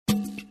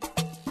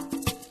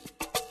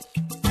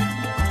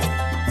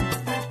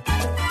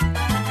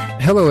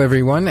Hello,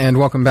 everyone, and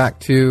welcome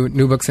back to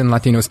New Books in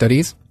Latino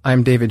Studies.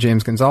 I'm David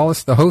James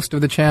Gonzalez, the host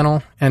of the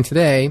channel, and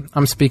today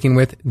I'm speaking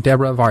with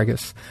Deborah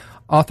Vargas,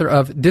 author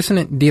of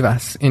Dissonant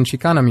Divas in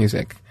Chicana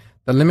Music,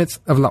 The Limits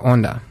of La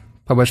Onda,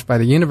 published by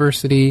the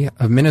University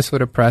of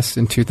Minnesota Press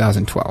in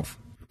 2012.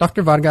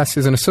 Dr. Vargas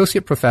is an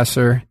associate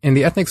professor in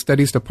the Ethnic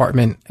Studies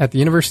Department at the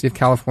University of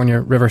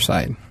California,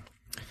 Riverside.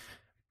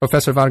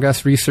 Professor Vargas'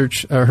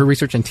 her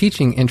research and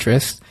teaching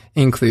interests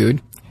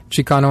include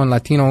Chicano and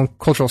Latino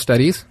cultural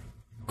studies,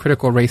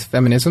 critical race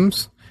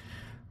feminisms,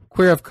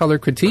 queer of color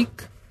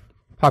critique,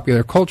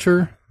 popular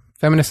culture,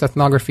 feminist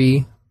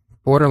ethnography,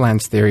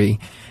 borderlands theory,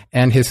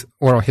 and his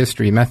oral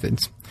history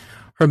methods.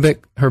 Her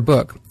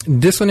book,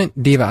 Dissonant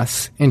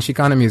Divas in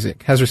Chicana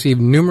Music, has received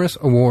numerous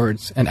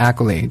awards and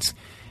accolades,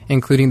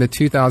 including the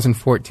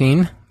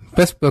 2014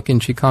 Best Book in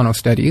Chicano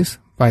Studies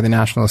by the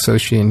National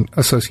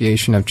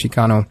Association of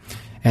Chicano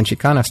and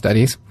Chicana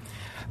Studies,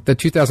 the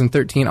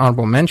 2013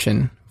 Honorable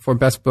Mention for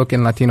Best Book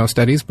in Latino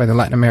Studies by the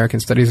Latin American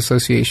Studies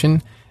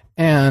Association,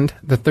 and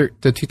the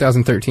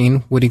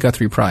 2013 Woody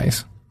Guthrie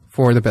Prize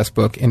for the Best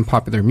Book in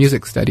Popular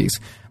Music Studies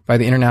by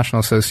the International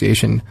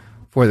Association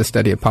for the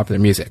Study of Popular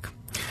Music.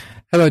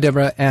 Hello,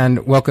 Deborah,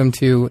 and welcome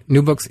to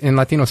New Books in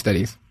Latino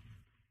Studies.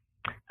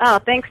 Oh,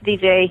 thanks,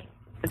 DJ.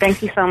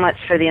 Thank you so much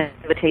for the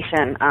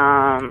invitation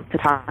to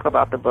talk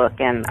about the book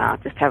and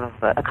just have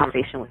a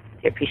conversation with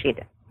you. Appreciate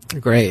it.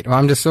 Great. Well,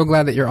 I'm just so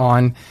glad that you're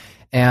on.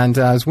 And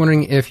I was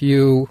wondering if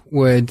you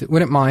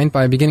wouldn't mind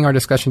by beginning our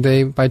discussion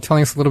today by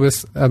telling us a little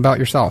bit about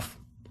yourself.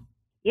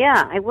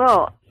 Yeah, I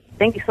will.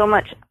 Thank you so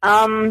much.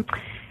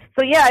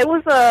 So yeah, I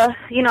was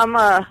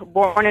I'm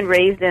born and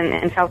raised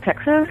in South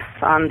Texas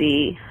on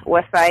the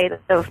west side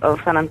of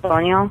San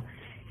Antonio,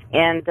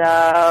 and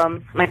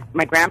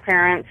my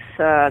grandparents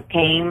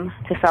came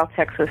to South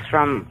Texas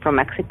from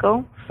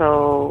Mexico.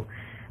 So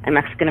I'm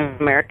Mexican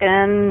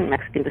American,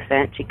 Mexican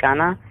descent,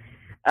 Chicana.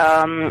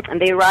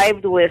 And they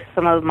arrived with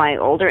some of my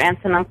older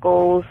aunts and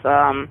uncles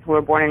who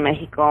were born in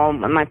Mexico.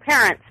 My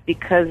parents,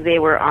 because they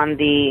were on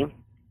the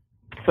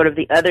sort of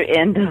the other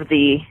end of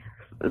the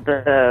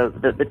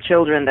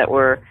children that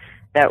were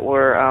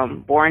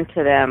born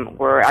to them,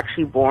 were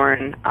actually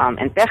born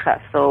in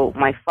Texas. So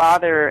my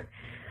father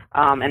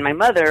and my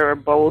mother are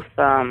both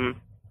Tejanos.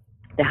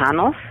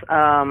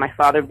 My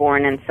father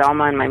born in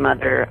Selma and my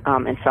mother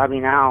in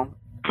Sabinal.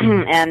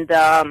 And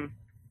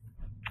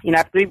I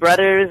have three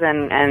brothers,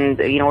 and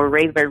we're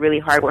raised by really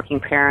hardworking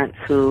parents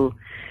who,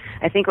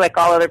 I think like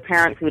all other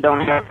parents who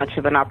don't have much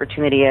of an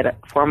opportunity at a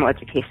formal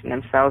education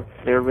themselves,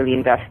 they're really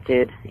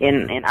invested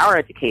in our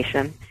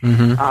education.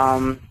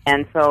 Mm-hmm.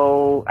 And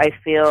so I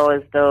feel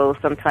as though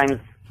sometimes,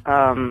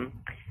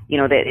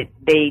 that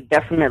they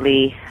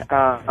definitely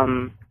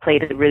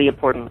played a really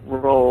important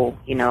role,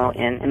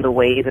 in the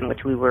ways in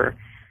which we were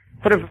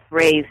sort of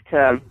raised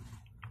to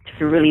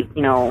really,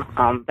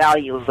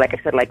 value, like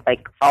I said,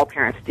 like all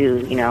parents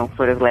do,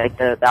 sort of like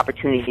the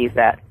opportunities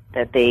that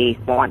they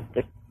want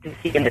to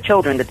see in the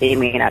children that they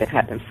may not have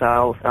had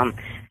themselves. I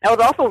was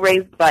also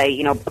raised by,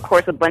 of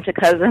course, a bunch of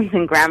cousins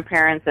and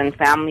grandparents and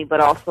family, but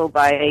also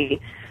by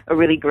a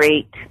really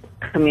great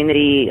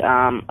community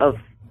of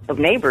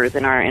neighbors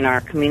in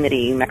our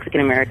community, Mexican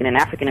American and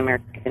African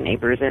American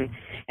neighbors.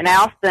 And I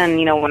often,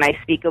 when I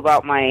speak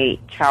about my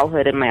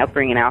childhood and my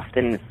upbringing, I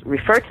often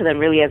refer to them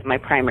really as my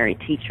primary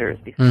teachers,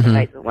 because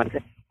mm-hmm. the ones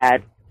that I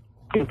had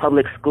in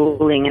public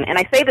schooling. And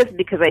I say this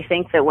because I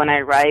think that when I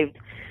arrived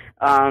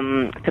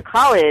to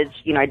college,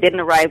 I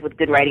didn't arrive with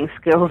good writing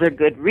skills or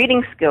good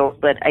reading skills,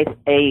 but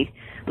I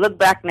look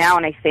back now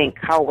and I think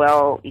how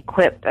well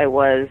equipped I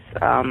was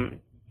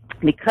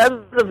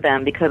because of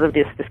them, because of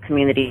this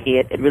community,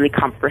 it really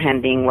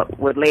comprehending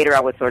what later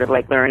I would sort of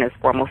like learn as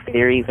formal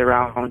theories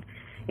around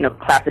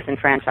class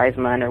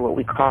disenfranchisement, or what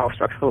we call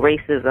structural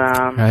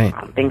racism, right.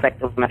 Things like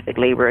domestic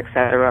labor, et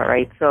cetera,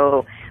 right?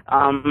 So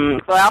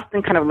I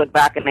often kind of look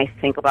back and I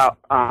think about,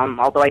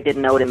 although I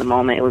didn't know it in the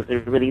moment, it was a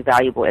really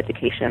valuable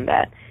education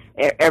that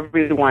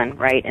everyone,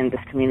 right, in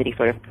this community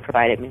sort of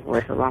provided me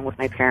with, along with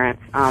my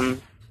parents.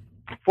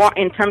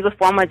 In terms of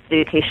formal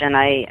education,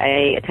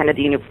 I attended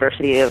the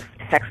University of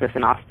Texas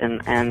in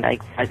Austin, and I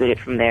graduated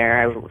from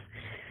there. I was,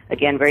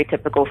 again, very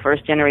typical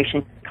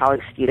first-generation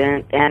college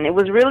student, and it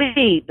was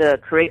really the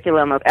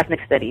curriculum of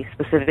ethnic studies,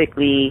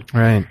 specifically.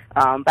 Right.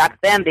 Back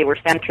then, they were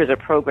centers or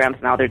programs,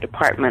 now they're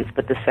departments,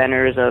 but the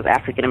centers of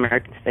African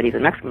American studies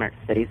and Mexican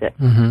American studies that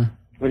mm-hmm.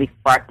 really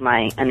sparked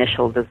my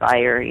initial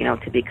desire,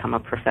 to become a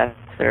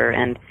professor.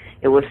 And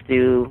it was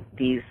through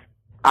these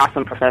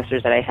awesome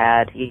professors that I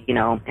had,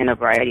 in a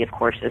variety of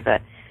courses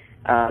that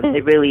they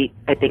really,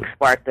 I think,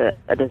 sparked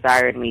a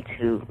desire in me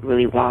to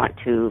really want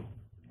to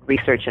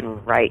research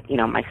and write,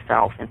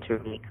 myself, and to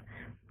really,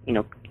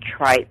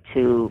 try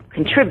to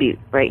contribute,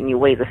 right, new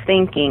ways of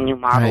thinking, new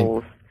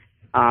models,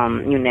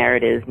 right. New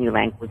narratives, new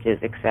languages,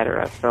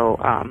 etc. So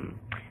I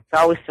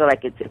always feel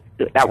like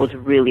that was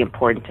really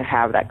important to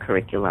have that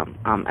curriculum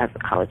as a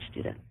college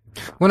student.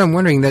 Well, I'm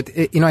wondering that,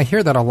 I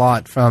hear that a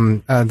lot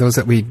from those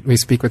that we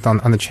speak with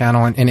on the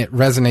channel, and it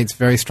resonates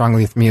very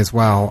strongly with me as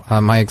well.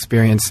 My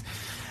experience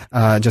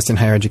just in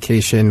higher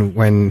education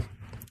when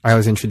I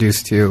was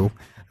introduced to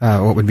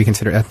what would be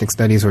considered ethnic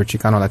studies or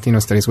Chicano Latino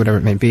studies, whatever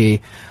it may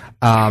be.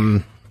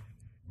 In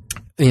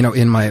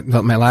my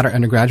latter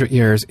undergraduate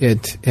years,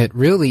 it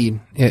really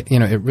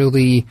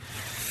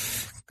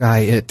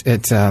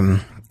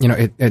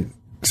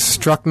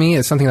struck me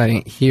as something that I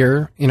didn't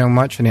hear,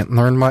 much. I didn't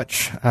learn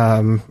much,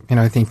 I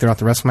think throughout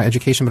the rest of my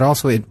education, but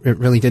also it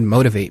really did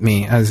motivate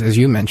me, as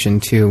you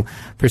mentioned, to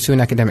pursue an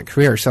academic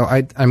career. So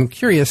I'm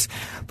curious,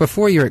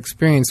 before your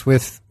experience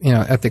with,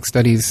 ethnic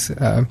studies,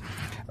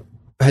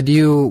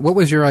 what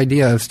was your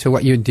idea as to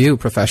what you do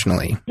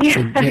professionally?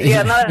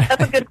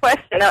 That's a good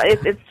question. No,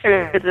 it's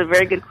true. It's a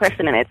very good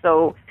question, and it's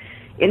so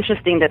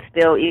interesting that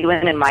still,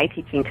 even in my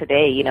teaching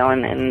today,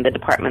 in the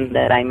department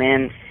that I'm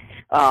in,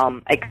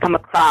 I come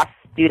across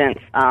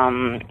students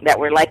that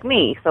were like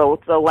me. So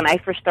when I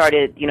first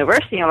started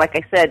university, like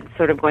I said,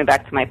 sort of going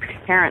back to my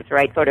parents,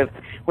 right? Sort of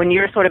when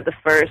you're sort of the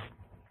first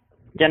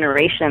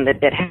generation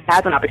that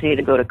has an opportunity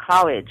to go to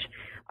college.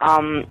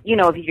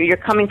 If you're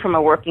coming from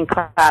a working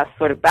class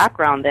sort of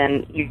background,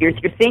 then you're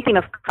thinking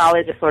of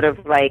college as sort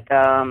of like,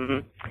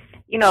 a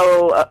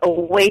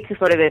way to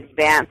sort of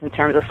advance in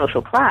terms of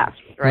social class,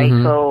 right?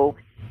 Mm-hmm. So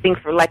I think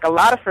for like a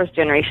lot of first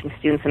generation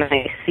students, and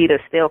I see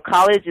this still,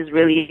 college is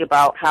really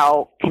about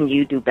how can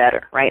you do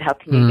better, right? How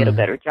can you get a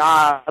better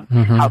job?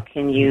 Mm-hmm. How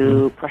can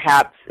you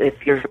perhaps,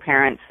 if your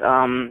parents,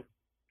 work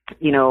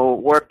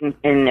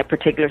in a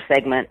particular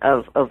segment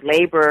of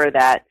labor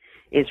that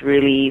is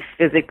really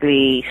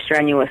physically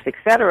strenuous, et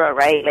cetera,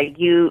 right? Like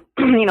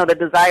the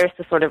desires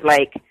to sort of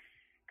like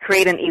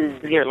create an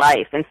easier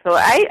life. And so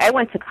I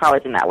went to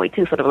college in that way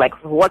too, sort of like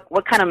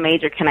what kind of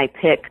major can I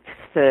pick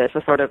to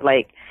sort of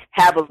like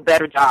have a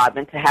better job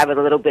and to have it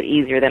a little bit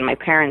easier than my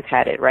parents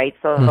had it, right?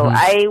 So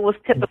I was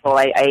typical.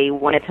 I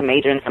wanted to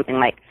major in something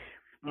like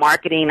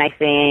marketing, I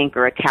think,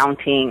 or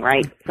accounting,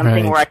 right?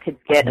 Something where I could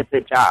get a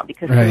good job.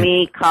 Because to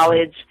me,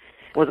 college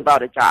was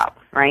about a job,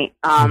 right?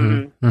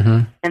 And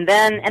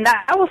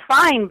that was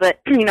fine, but,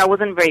 I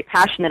wasn't very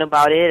passionate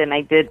about it, and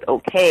I did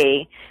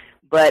okay,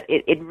 but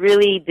it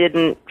really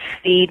didn't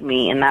feed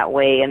me in that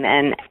way.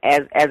 And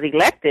as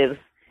electives,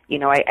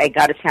 I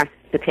got a chance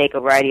to take a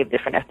variety of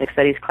different ethnic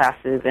studies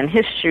classes and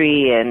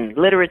history and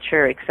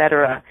literature, et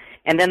cetera.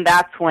 And then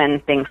that's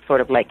when things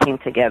sort of like came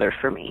together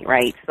for me,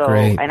 right? So,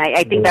 and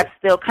I think that's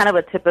still kind of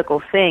a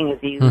typical thing is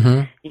you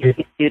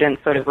see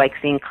students sort of like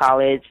seeing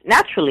college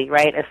naturally,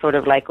 right, as sort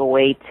of like a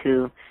way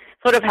to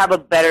sort of have a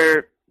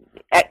better,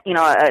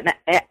 an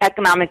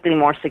economically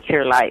more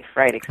secure life,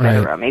 right, et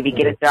cetera. Maybe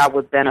get a job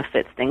with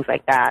benefits, things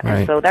like that.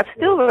 And so that's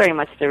still very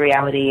much the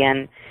reality.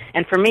 And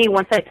for me,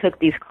 once I took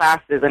these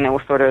classes and it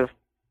was sort of,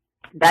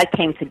 that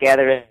came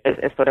together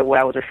as sort of what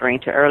I was referring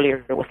to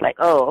earlier. It was like,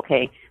 oh,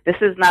 okay, this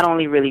is not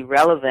only really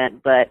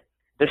relevant, but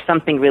there's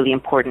something really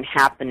important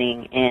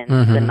happening in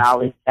the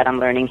knowledge that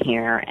I'm learning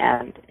here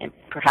and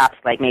perhaps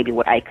like maybe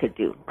what I could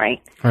do,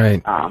 right?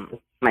 Right.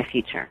 My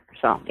future.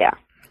 So, yeah.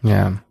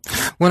 Yeah.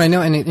 Well, I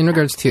know in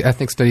regards to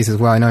ethnic studies as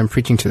well, I know I'm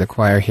preaching to the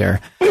choir here,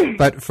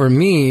 but for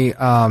me,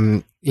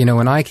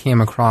 when I came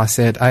across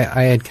it,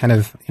 I had kind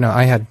of,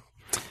 I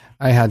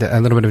had a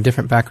little bit of a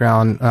different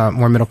background,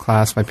 more middle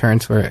class. My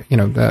parents were,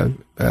 the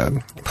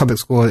public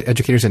school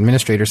educators,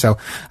 administrators. So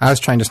I was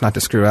trying just not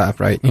to screw up,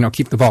 right?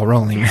 Keep the ball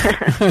rolling,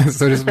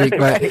 so to speak,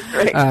 but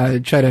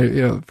try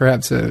to,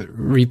 perhaps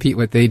repeat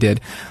what they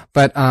did.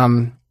 But,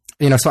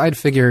 so I'd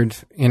figured,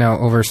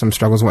 over some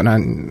struggles and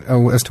whatnot,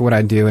 as to what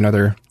I'd do in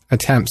other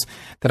attempts,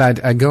 that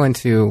I'd go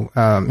into,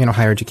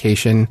 higher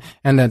education,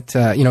 and that,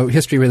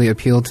 history really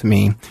appealed to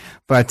me.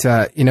 But,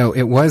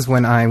 it was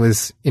when I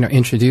was,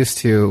 introduced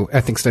to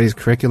ethnic studies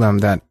curriculum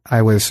that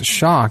I was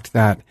shocked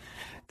that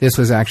this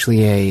was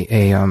actually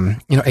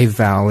a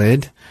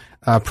valid,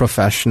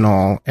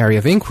 professional area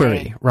of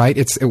inquiry, right?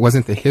 It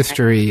wasn't the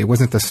history, it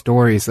wasn't the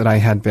stories that I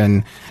had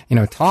been,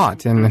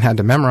 taught and had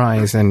to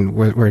memorize and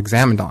were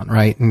examined on,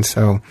 right? And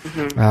so,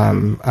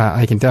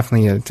 I can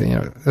definitely,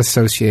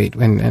 associate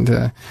and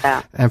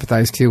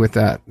empathize too with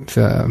that,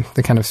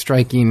 the kind of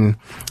striking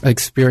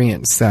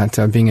experience that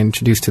being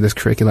introduced to this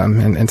curriculum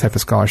and type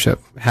of scholarship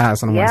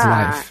has on one's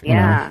life.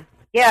 Yeah.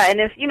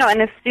 And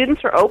if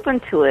students are open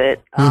to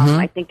it,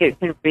 I think it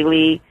can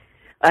really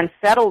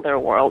unsettle their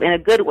world in a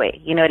good way.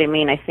 You know what I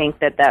mean? I think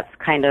that's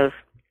kind of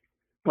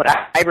what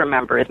I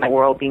remember is my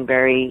world being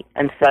very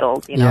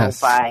unsettled,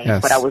 by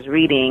what I was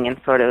reading and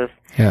sort of,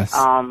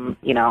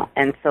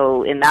 and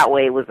so in that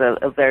way it was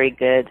a very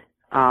good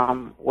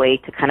way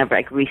to kind of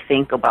like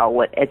rethink about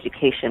what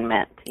education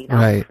meant,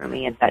 for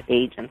me at that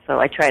age. And so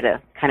I try to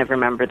kind of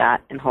remember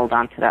that and hold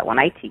on to that when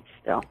I teach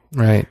still.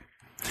 Right.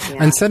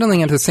 Yeah.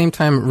 Unsettling at the same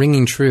time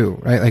ringing true,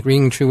 right? Like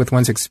ringing true with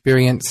one's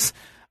experience,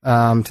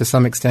 to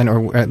some extent,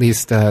 or at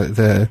least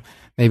the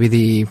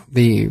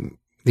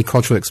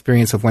cultural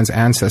experience of one's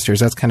ancestors.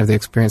 That's kind of the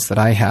experience that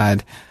I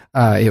had.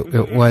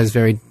 It was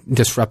very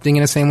disrupting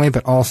in the same way,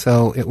 but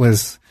also it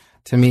was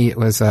to me, it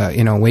was,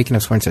 awakening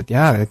of sorts. Said,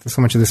 yeah,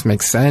 so much of this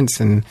makes sense.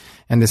 And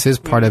this is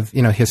part of,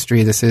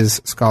 history. This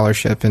is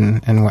scholarship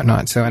and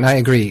whatnot. So, and I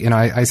agree,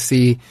 I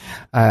see,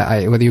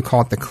 whether you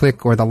call it the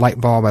click or the light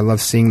bulb, I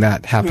love seeing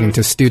that happening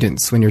to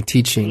students when you're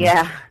teaching,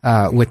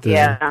 with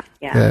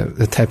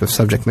the type of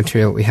subject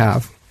material we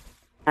have.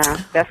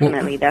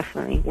 Definitely.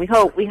 We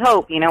hope, we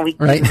can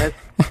right? do as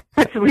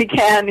much as we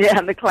can,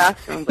 in the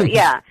classroom. But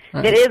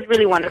it is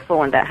really wonderful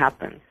when that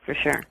happens, for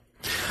sure.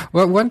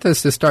 Well, I want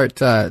us to start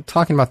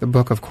talking about the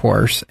book, of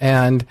course,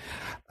 and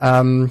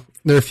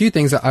there are a few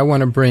things that I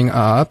want to bring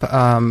up,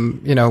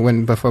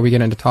 before we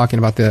get into talking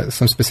about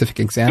some specific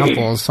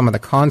examples, some of the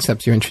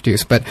concepts you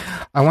introduced. But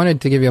I wanted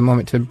to give you a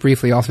moment to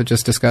briefly also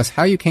just discuss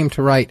how you came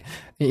to write,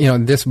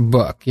 this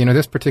book,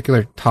 this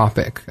particular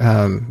topic,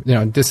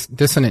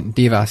 dissonant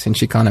divas in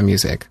Chicana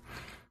music.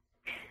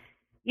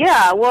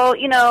 Yeah, well,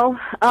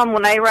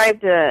 when I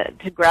arrived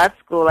to grad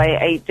school,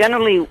 I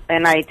generally,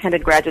 and I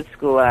attended graduate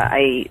school,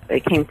 I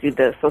came through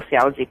the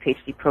sociology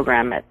PhD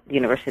program at the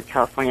University of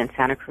California in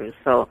Santa Cruz.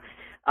 So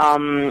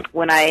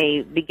when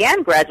I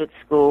began graduate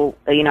school,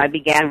 I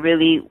began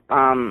really,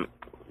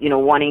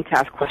 wanting to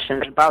ask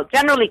questions about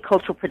generally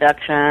cultural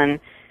production,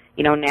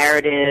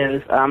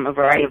 narratives, a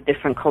variety of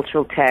different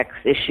cultural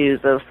texts, issues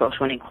of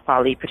social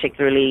inequality,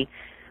 particularly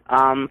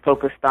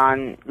focused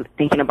on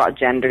thinking about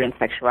gender and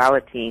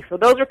sexuality. So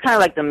those were kind of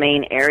like the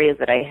main areas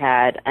that I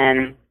had.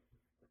 And,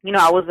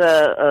 I was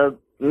a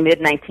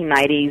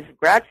mid-1990s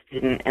grad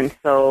student, and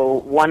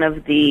so one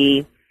of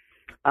the,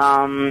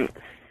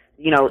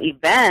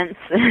 events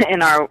in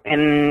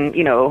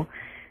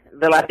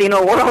the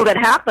Latino world that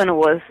happened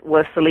was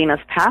Selena's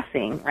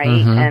passing, right?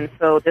 Mm-hmm. And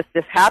so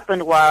this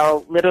happened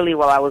while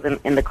I was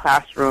in the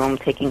classroom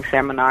taking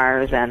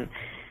seminars, and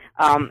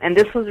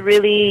this was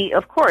really,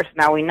 of course,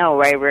 now we know,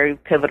 right, a very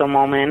pivotal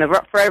moment, and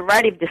for a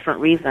variety of different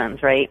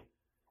reasons, right?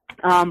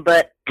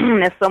 But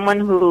as someone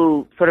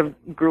who sort of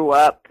grew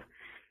up,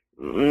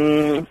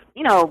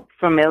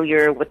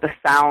 familiar with the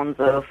sounds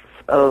of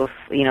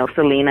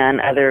Selena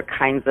and other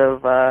kinds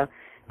of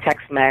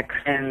Tex-Mex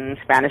and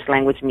Spanish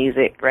language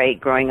music, right,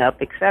 growing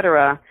up,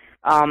 etc.,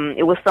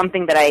 it was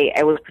something that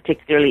I was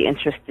particularly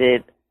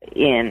interested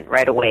in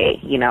right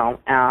away,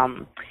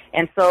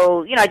 and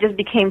so, I just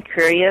became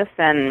curious,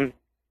 and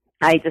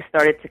I just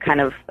started to kind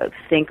of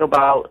think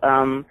about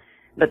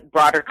the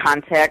broader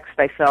context.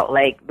 I felt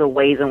like the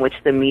ways in which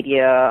the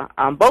media,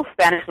 both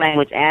Spanish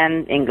language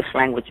and English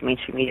language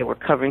mainstream media, were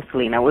covering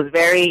Selena was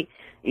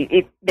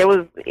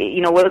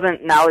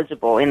wasn't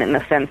knowledgeable in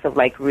the sense of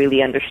like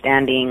really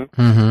understanding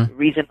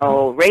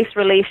regional race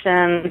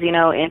relations,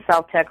 in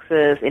South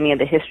Texas, any of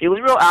the history. It was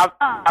real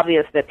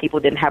obvious that people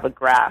didn't have a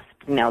grasp.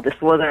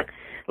 This wasn't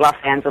Los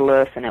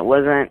Angeles, and it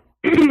wasn't,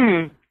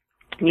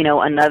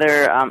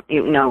 another,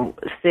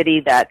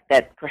 city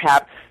that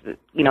perhaps,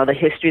 the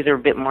histories are a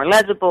bit more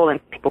legible and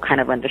people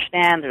kind of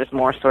understand. There's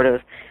more sort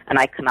of an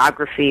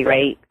iconography,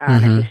 right,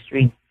 in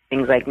history,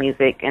 things like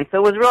music. And so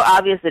it was real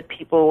obvious that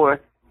people were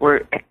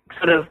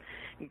sort of,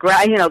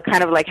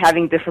 kind of like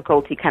having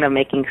difficulty kind of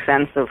making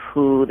sense of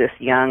who this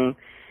young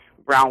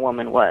brown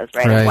woman was,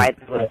 right? And why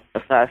it was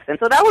with us. And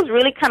so that was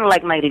really kind of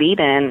like my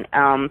lead-in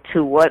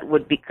to what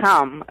would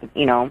become,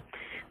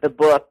 the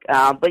book.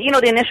 But,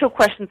 the initial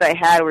questions I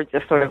had were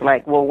just sort of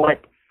like, well,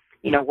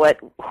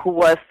 who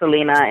was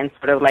Selena in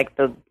sort of like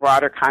the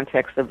broader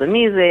context of the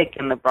music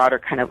and the broader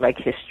kind of like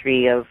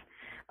history of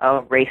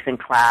race and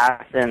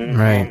class in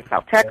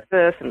South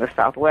Texas and the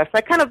Southwest.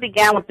 I kind of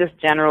began with just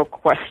general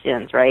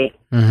questions, right?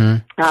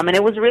 And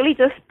it was really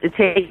just to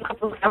take a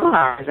couple of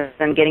seminars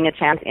and getting a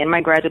chance in my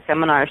graduate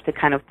seminars to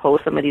kind of pose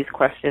some of these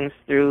questions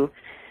through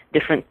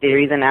different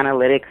theories and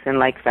analytics and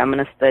like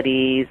feminist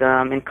studies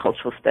and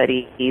cultural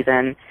studies.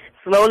 And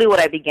slowly what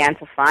I began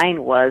to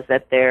find was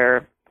that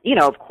there,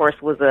 of course,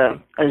 was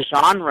a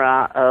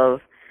genre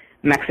of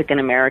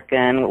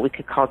Mexican-American, what we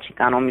could call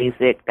Chicano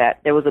music, that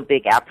there was a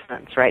big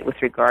absence, right,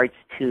 with regards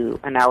to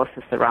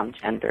analysis around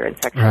gender and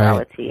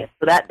sexuality. Right.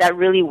 So that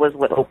really was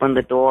what opened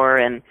the door,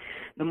 and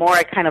the more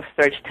I kind of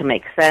searched to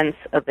make sense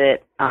of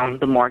it,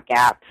 the more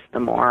gaps, the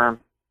more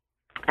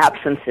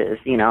absences,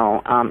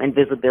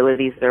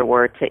 invisibilities there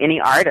were to any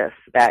artist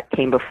that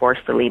came before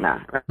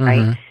Selena,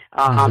 right?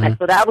 And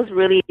so that was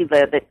really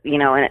the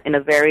in a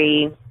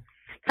very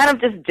kind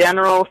of just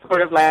general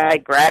sort of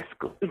like grad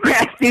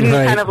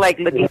student kind of like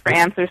looking for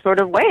answers sort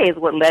of ways,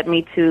 what led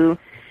me to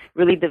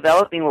really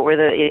developing what were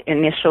the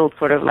initial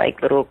sort of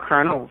like little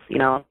kernels,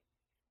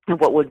 of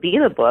what would be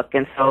the book.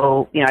 And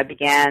so, I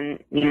began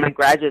my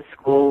graduate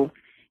school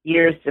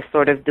years just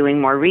sort of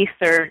doing more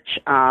research,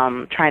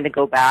 trying to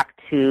go back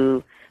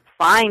to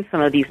find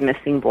some of these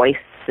missing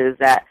voices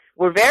that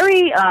were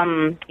very,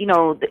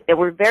 that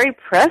were very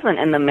present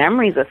in the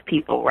memories of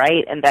people,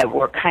 right? And that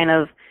were kind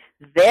of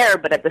there,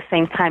 but at the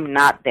same time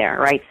not there,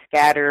 right?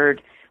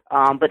 Scattered,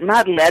 but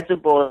not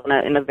legible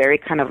in a very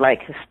kind of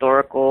like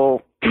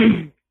historical,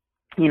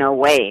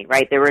 way,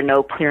 right? There were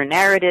no clear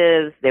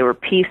narratives. There were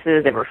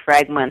pieces. There were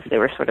fragments. There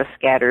were sort of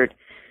scattered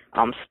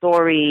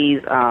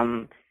stories,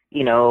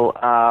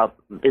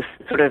 this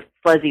sort of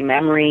fuzzy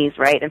memories,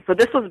 right? And so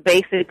this was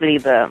basically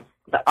the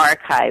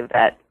archive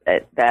that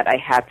I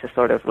had to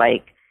sort of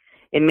like,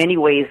 in many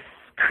ways,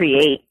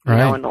 create,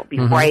 and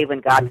before I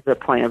even got to the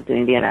point of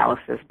doing the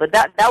analysis. But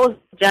that was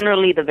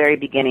generally the very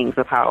beginnings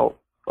of how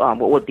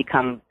what would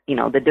become,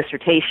 the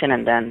dissertation,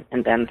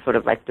 and then sort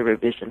of like the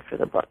revision for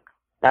the book.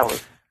 That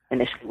was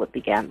initially what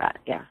began that.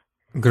 Yeah.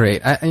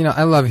 Great.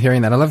 I love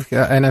hearing that. I love,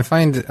 and I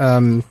find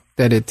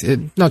that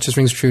it not just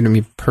rings true to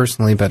me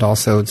personally, but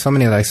also so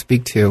many that I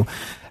speak to,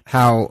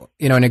 how,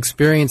 an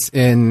experience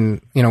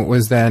in,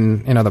 was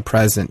then, the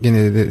present,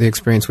 the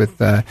experience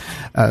with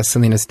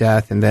Selena's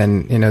death, and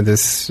then,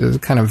 this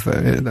kind of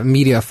the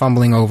media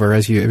fumbling over,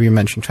 as you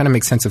mentioned, trying to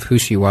make sense of who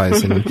she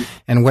was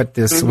and what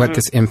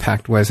this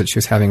impact was that she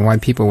was having, why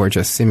people were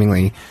just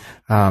seemingly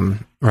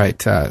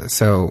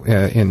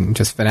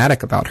just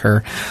fanatic about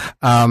her.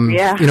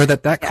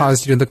 That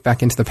caused you to look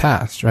back into the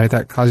past, right?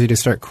 That caused you to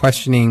start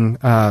questioning,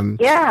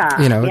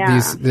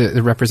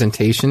 the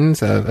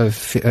representations of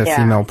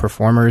female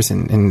performers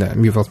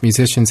and both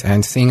musicians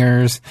and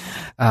singers.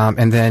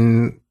 And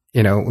then,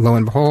 lo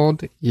and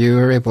behold, you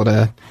were able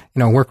to,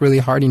 work really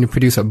hard and you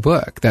produce a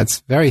book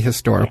that's very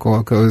historical.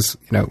 It goes,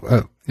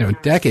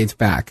 decades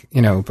back,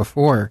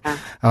 before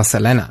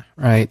Selena,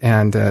 right?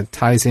 And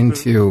ties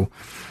into,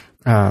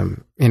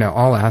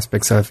 all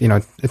aspects of,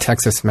 the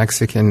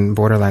Texas-Mexican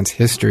borderlands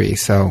history.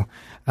 So,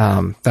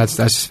 that's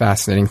just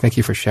fascinating. Thank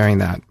you for sharing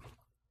that.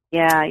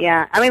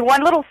 Yeah. I mean,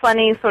 one little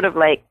funny sort of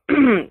like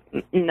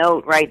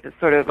note, right, that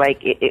sort of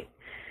like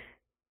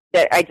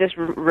that I just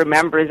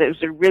remember is it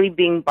was really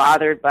being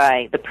bothered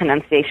by the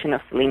pronunciation of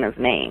Selena's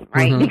name,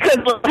 right? Because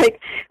like,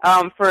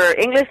 for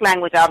English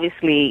language,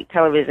 obviously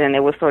television,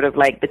 it was sort of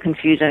like the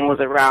confusion was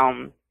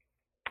around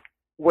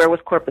where was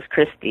Corpus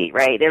Christi,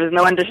 right? There was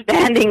no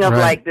understanding of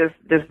like this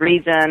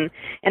region.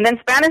 And then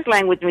Spanish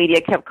language media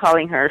kept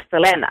calling her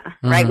Selena,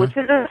 right? Which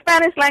is a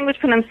Spanish language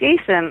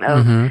pronunciation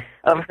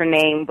of her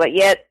name. But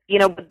yet,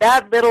 but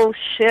that little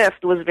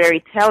shift was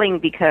very telling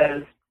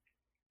because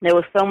there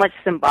was so much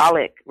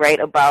symbolic, right,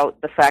 about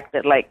the fact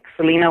that like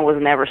Selena was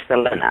never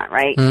Selena,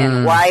 right?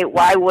 And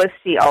why was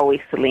she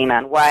always Selena?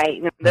 And why,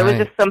 there was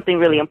just something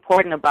really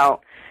important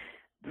about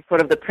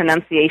sort of the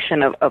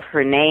pronunciation of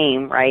her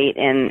name, right,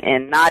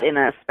 and not in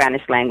a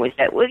Spanish language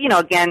that,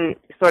 again,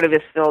 sort of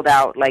is filled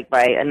out like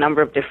by a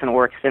number of different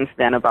works since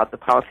then about the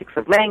politics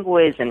of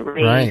language and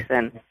race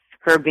and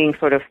her being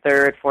sort of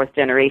third, fourth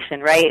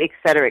generation, right, et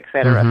cetera, et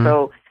cetera.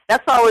 So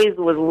that's always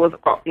was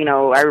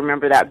I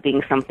remember that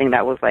being something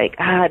that was like,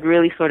 it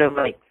really sort of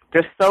like,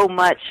 there's so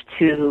much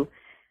to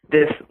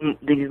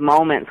these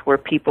moments where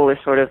people are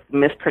sort of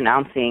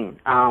mispronouncing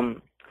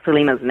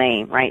Selena's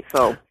name, right?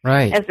 So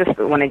that's just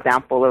one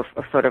example of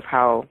sort of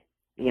how,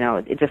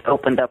 it just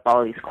opened up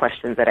all these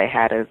questions that I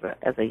had as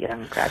a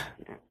young grad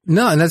student.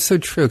 No, and that's so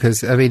true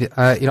because, I mean,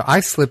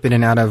 I slip in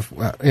and out of,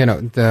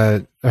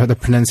 the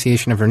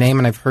pronunciation of her name,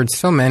 and I've heard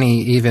so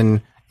many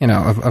even,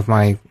 of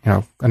my,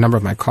 a number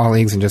of my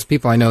colleagues and just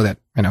people I know that,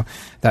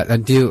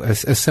 that do a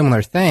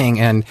similar thing.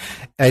 And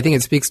I think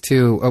it speaks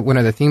to one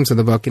of the themes of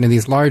the book,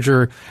 these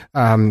larger,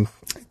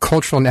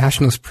 cultural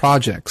nationalist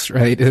projects,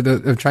 right?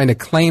 Of trying to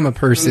claim a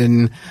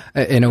person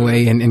in a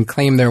way and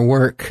claim their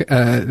work,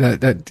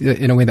 that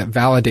in a way that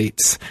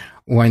validates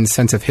one's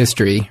sense of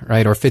history,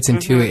 right? Or fits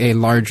into a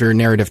larger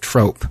narrative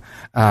trope.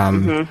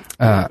 And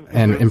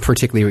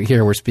particularly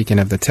here, we're speaking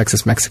of the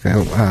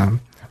Texas-Mexico,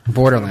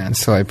 borderlands.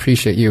 So I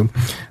appreciate you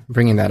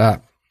bringing that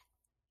up.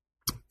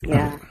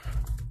 Yeah.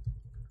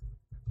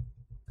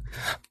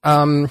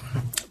 And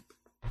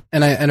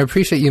I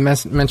appreciate you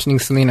mentioning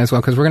Selena as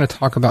well, because we're going to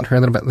talk about her a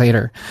little bit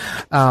later.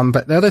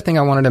 But the other thing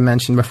I wanted to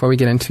mention before we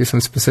get into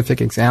some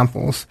specific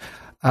examples,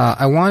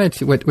 I wanted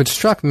to, what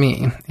struck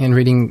me in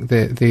reading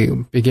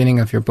the beginning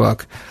of your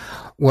book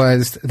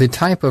was the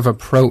type of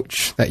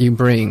approach that you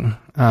bring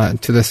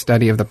to the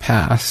study of the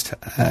past.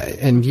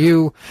 And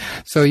you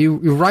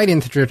write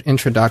in the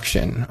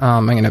introduction,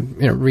 I'm going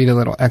to read a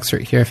little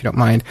excerpt here if you don't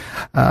mind.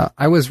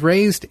 I was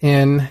raised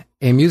in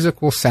a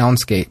musical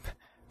soundscape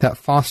that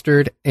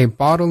fostered a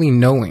bodily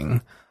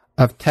knowing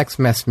of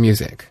Tex-Mex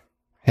music.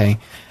 Okay.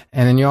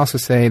 And then you also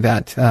say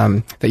that,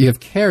 that you have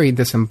carried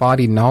this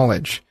embodied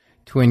knowledge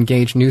to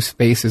engage new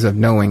spaces of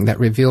knowing that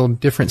reveal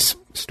different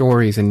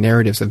stories and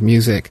narratives of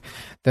music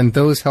than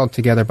those held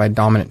together by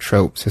dominant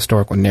tropes,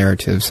 historical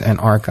narratives, and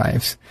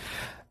archives.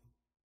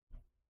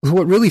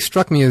 What really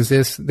struck me is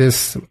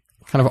this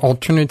kind of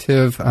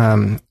alternative,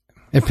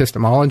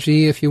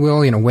 epistemology, if you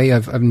will, way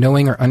of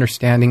knowing or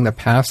understanding the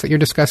past that you're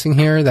discussing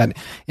here that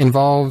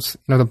involves,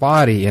 the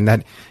body and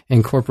that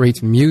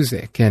incorporates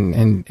music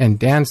and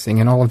dancing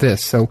and all of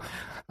this. So,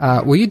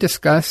 will you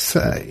discuss,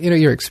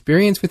 your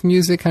experience with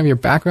music, kind of your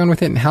background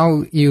with it, and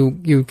how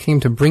you came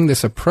to bring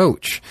this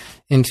approach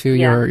into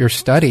your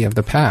study of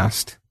the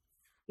past?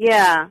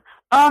 Yeah.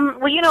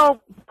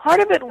 Well, part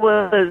of it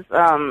was,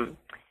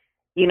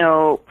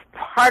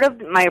 part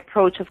of my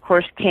approach, of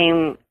course,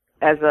 came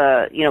as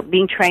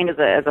being trained as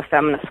a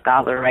feminist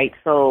scholar, right?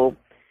 So,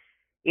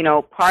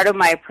 part of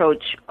my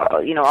approach,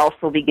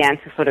 also began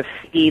to sort of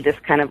see this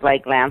kind of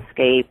like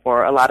landscape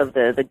or a lot of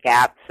the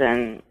gaps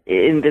and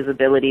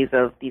invisibilities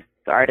of these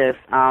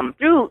artists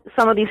through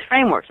some of these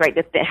frameworks, right,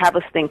 that they have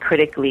us think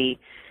critically,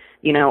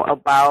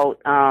 about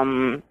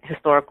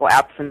historical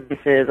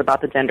absences,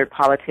 about the gendered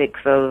politics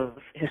of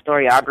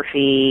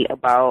historiography,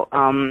 about,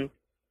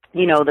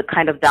 the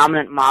kind of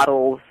dominant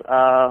models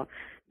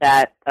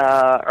that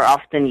are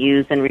often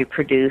used and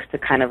reproduced to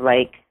kind of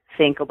like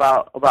think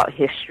about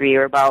history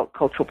or about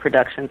cultural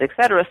productions, et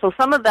cetera. So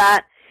some of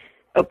that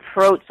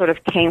approach sort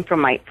of came from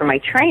my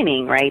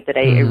training, right, that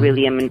I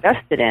really am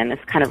invested in.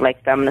 It's kind of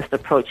like feminist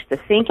approach to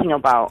thinking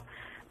about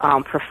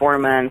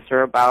performance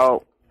or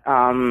about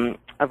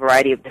a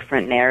variety of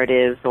different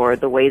narratives or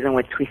the ways in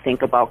which we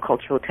think about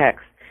cultural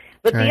texts.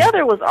 But the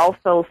other was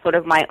also sort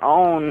of my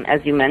own,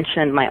 as you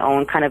mentioned, my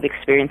own kind of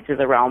experiences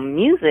around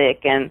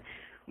music and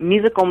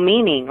musical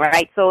meaning,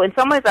 right? So in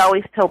some ways I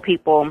always tell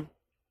people,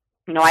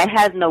 I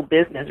had no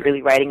business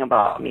really writing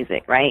about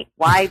music, right?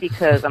 Why?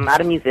 Because I'm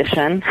not a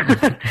musician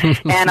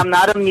and I'm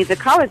not a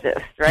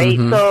musicologist, right?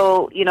 Mm-hmm.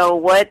 So, and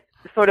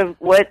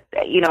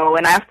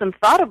I often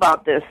thought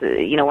about this,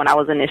 when I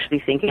was initially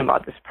thinking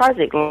about this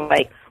project,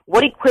 like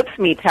what equips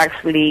me to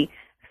actually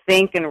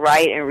think and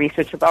write and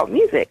research about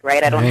music,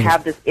 right? I don't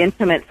have this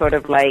intimate sort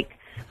of like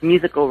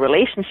musical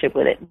relationship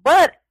with it.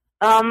 But,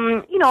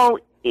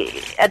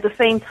 at the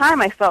same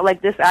time, I felt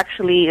like this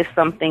actually is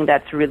something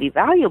that's really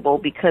valuable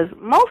because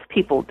most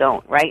people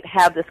don't, right,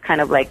 have this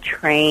kind of like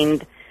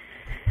trained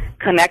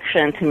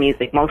connection to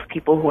music. Most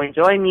people who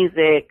enjoy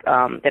music,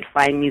 that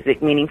find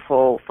music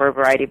meaningful for a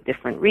variety of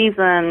different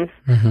reasons,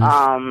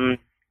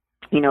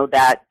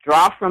 that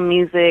draw from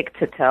music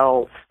to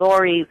tell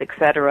stories,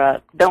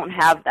 etc., don't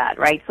have that,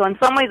 right? So in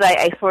some ways,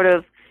 I sort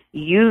of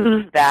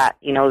use that,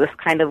 this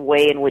kind of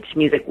way in which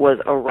music was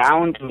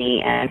around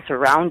me and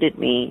surrounded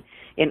me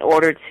in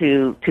order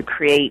to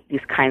create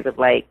these kinds of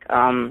like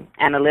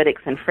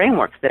analytics and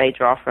frameworks that I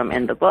draw from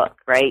in the book,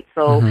 right?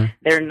 So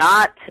they're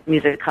not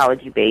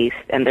musicology based,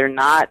 and they're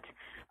not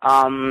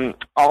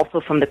also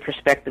from the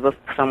perspective of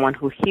someone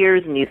who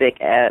hears music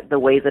the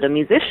way that a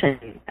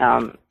musician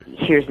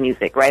hears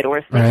music, right, or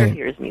a singer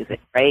hears music,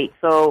 right?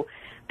 So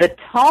the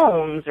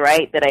tones,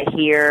 right, that I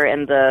hear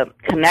and the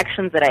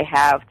connections that I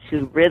have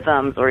to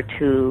rhythms or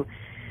to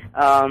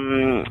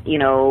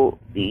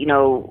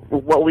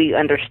what we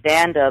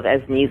understand of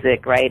as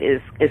music, right,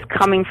 is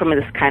coming from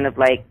this kind of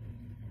like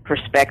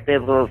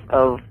perspective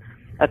of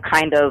a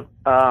kind of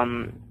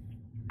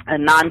a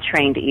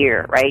non-trained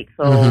ear, right?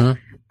 So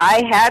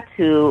I had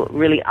to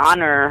really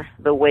honor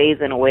the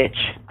ways in which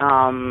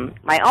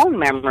my own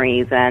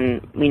memories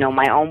and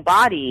my own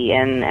body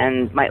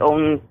and my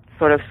own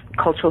sort of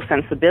cultural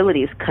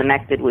sensibilities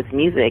connected with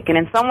music, and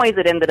in some ways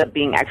it ended up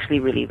being actually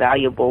really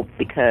valuable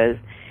because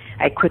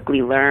I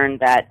quickly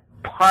learned that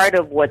part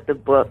of what the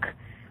book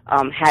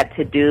had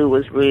to do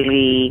was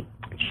really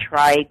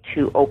try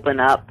to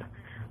open up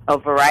a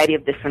variety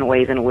of different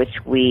ways in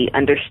which we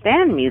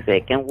understand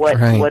music and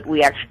what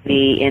we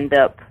actually end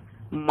up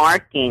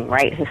marking,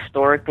 right,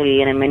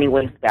 historically and in many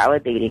ways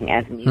validating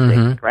as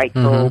music, right?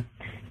 So,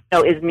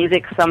 is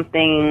music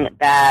something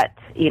that,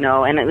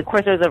 and of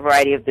course there's a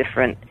variety of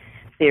different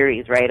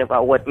theories, right,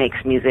 about what makes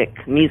music,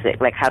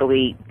 like how do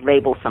we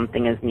label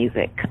something as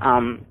music?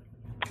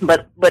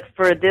 But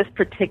for this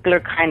particular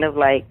kind of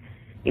like,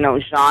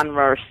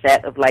 genre or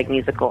set of like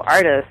musical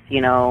artists,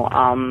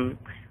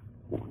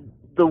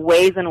 the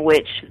ways in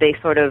which they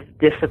sort of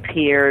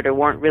disappeared or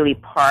weren't really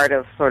part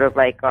of sort of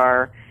like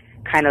our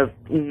kind of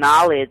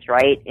knowledge,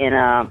 right, in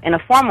a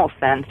formal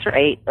sense,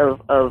 right,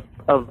 of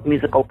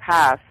musical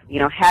past,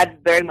 had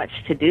very much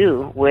to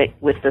do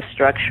with the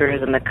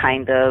structures and the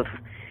kind of,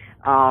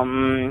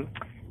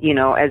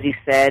 as you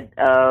said,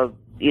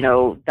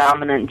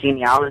 dominant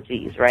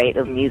genealogies, right,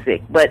 of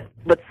music. But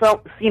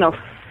so,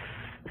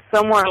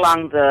 somewhere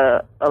along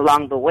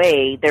the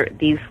way,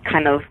 these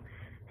kind of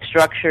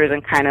structures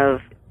and kind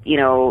of,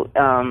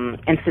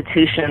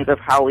 institutions of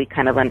how we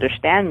kind of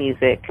understand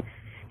music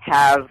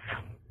have,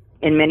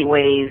 in many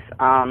ways,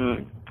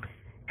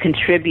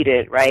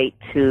 contributed, right,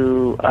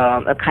 to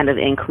a kind of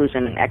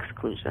inclusion and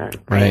exclusion,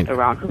 right,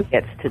 around who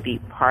gets to be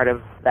part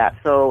of that.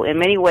 So in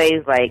many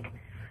ways, like,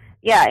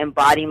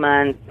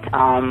 embodiment,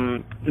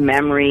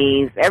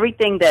 memories,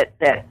 everything that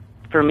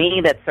for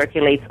me that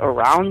circulates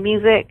around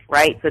music,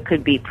 right? So it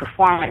could be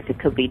performance, it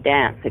could be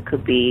dance, it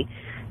could be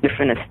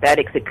different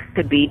aesthetics, it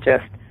could be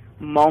just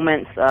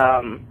moments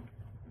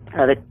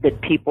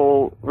that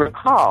people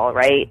recall,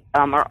 right?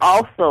 Are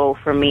also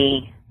for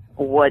me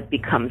what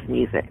becomes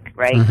music,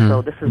 right?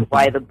 So this is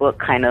why the book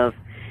kind of,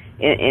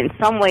 in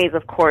some ways,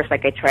 of course,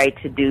 like I try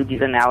to do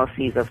these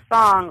analyses of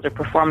songs or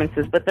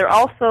performances, but they're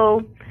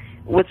also,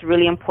 what's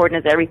really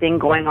important is everything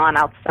going on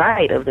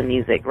outside of the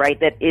music, right?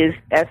 That is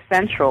as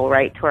central,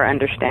 right, to our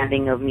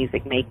understanding of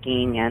music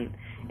making and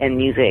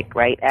music,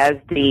 right? As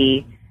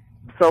the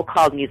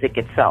so-called music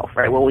itself,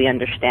 right? What we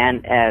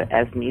understand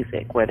as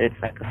music, whether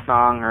it's like a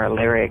song or a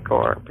lyric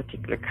or a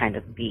particular kind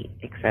of beat,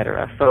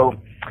 etc. So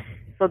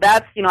So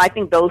that's, I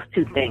think those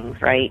two things,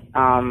 right?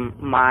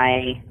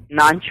 My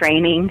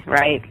non-training,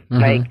 right?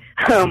 Like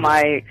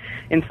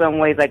in some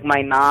ways, like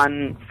my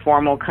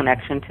non-formal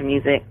connection to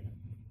music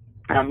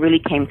really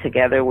came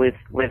together with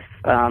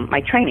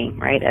my training,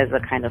 right? As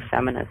a kind of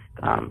feminist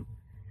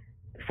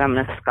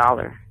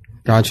scholar.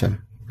 Gotcha.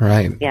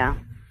 Right. Yeah.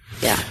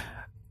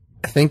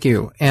 Thank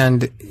you.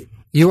 And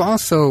you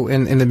also,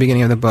 in the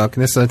beginning of the book,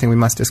 and this is the thing we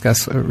must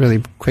discuss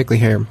really quickly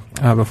here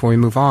before we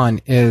move on,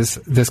 is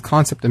this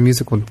concept of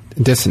musical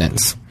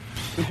dissonance.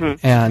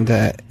 And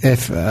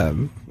if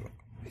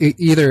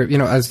either,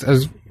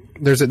 as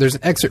there's an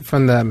excerpt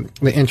from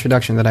the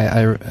introduction that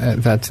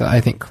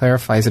I think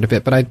clarifies it a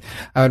bit, but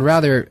I would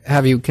rather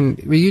have you.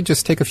 Will you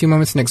just take a few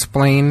moments and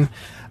explain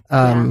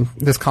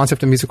this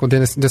concept of musical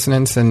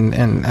dissonance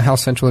and how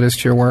central it is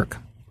to your work?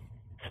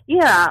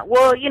 Yeah,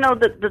 well,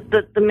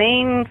 the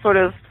main sort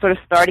of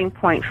starting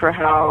point for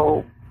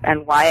how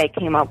and why I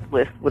came up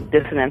with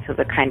dissonance as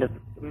a kind of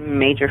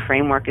major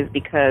framework is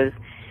because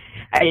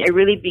I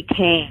really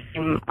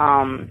became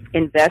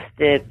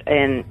invested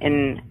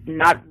in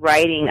not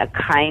writing a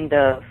kind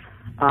of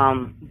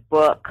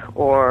book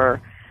or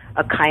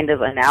a kind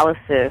of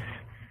analysis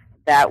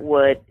that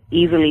would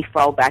easily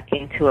fall back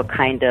into a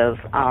kind of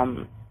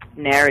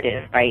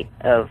narrative, right,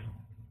 of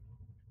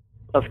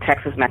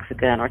Texas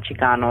Mexican or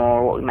Chicano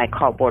or what we might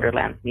call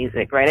borderlands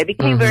music, right? I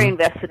became very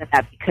invested in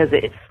that because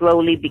it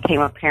slowly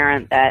became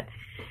apparent that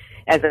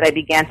as I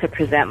began to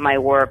present my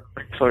work,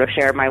 sort of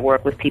share my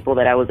work with people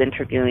that I was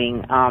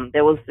interviewing,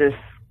 there was this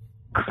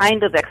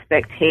kind of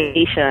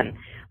expectation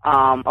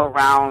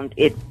around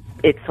it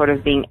sort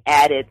of being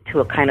added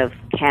to a kind of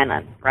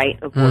canon,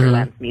 right, of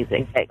borderlands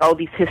music. Like, all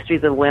these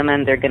histories of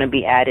women, they're going to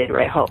be added,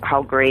 right,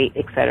 how great,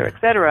 et cetera, et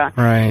cetera.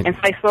 Right. And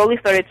so I slowly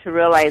started to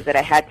realize that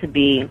I had to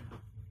be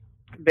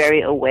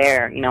very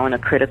aware, in a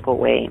critical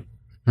way,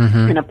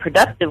 in a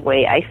productive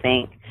way, I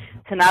think,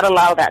 to not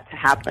allow that to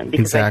happen,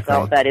 because I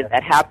felt that if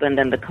that happened,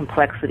 then the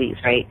complexities,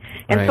 right?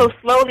 And so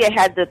slowly I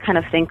had to kind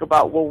of think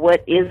about, well,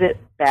 what is it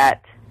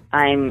that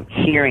I'm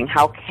hearing?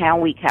 How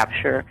can we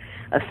capture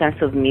a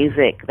sense of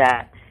music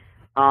that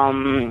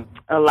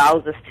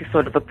allows us to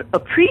sort of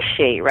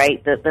appreciate,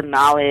 right, the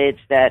knowledge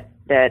that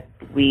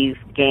we've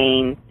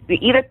gained,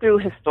 either through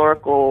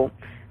historical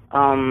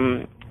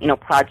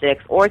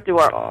projects or through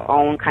our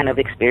own kind of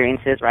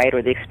experiences, right,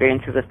 or the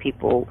experiences of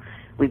people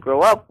we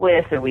grow up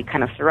with or we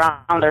kind of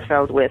surround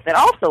ourselves with that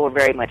also are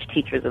very much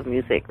teachers of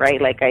music,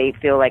 right? Like, I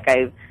feel like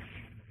I've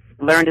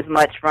learned as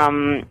much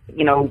from,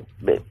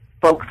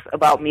 folks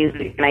about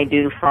music than I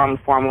do from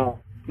formal,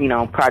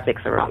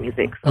 projects around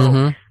music.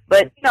 So,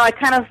 but, I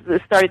kind of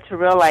started to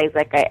realize,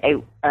 like,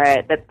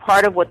 that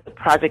part of what the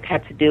project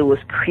had to do was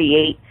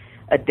create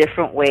a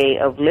different way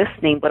of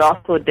listening, but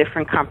also a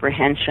different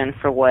comprehension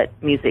for what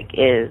music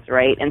is,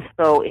 right? And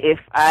so if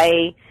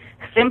I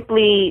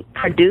simply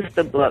produced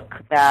a book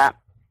that,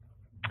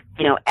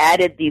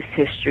 added these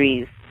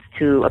histories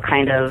to a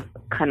kind of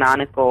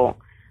canonical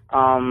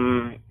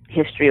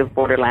history of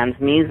borderlands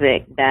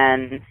music,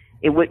 then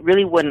it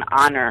really wouldn't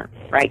honor,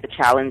 right, the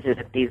challenges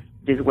that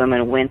these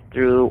women went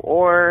through,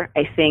 or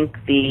I think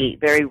the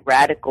very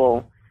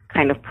radical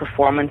kind of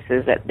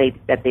performances that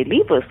they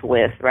leave us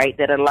with, right,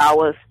 that allow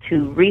us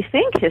to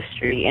rethink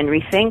history and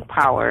rethink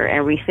power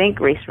and rethink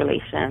race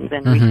relations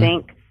and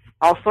rethink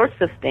all sorts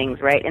of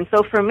things, right? And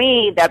so for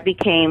me, that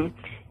became,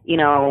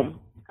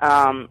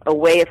 a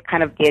way of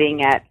kind of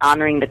getting at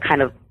honoring the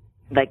kind of,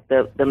 like,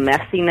 the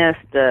messiness,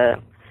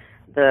 the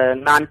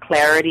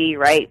non-clarity,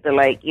 right?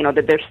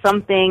 That there's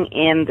something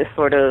in this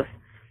sort of,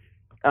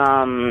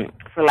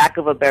 for lack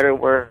of a better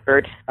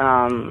word,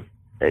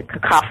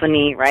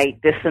 cacophony,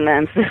 right?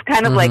 Dissonance is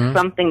kind of like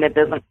something that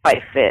doesn't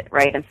quite fit,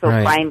 right? And so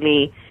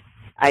finally,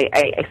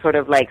 I sort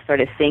of like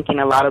started thinking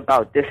a lot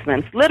about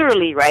dissonance,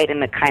 literally, right,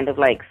 in a kind of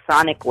like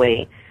sonic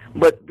way,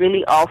 but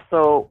really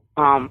also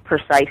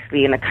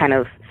precisely in a kind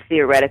of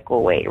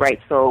theoretical way, right?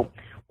 So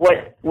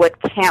what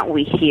can't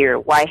we hear?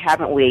 Why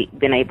haven't we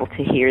been able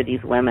to hear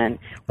these women?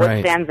 What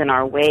stands in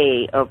our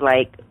way of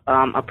like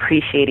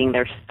appreciating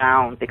their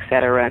sounds, et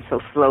cetera? And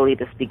so slowly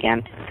this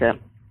began to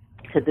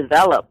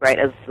develop, right,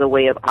 as a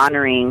way of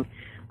honoring,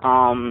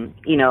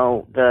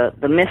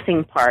 the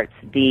missing parts,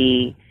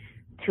 the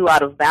too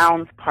out of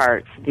bounds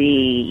parts,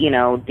 the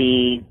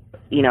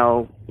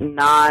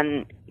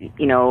non,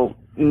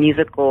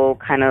 musical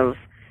kind of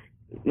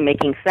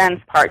making sense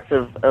parts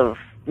of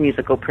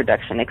musical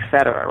production, et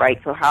cetera, right?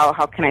 So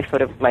how can I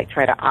sort of like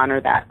try to honor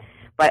that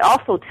by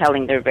also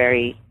telling their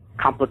very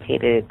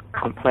complicated,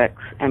 complex,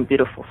 and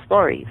beautiful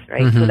stories,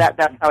 right? So that's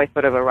how I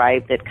sort of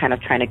arrived at kind of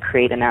trying to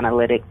create an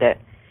analytic that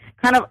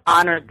kind of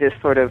honored this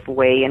sort of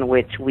way in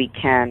which we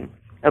can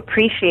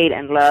appreciate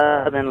and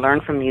love and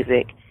learn from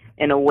music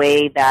in a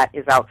way that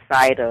is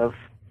outside of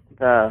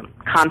the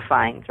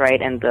confines,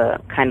 right, and the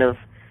kind of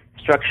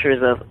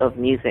structures of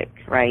music,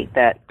 right,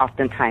 that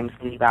oftentimes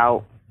leave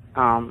out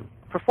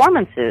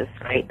performances,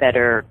 right, that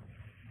are,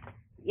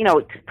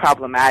 too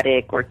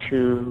problematic or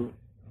too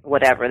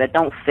whatever, that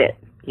don't fit,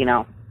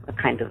 a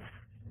kind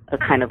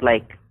of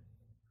like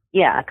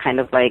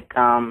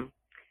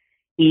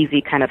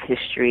easy kind of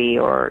history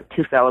or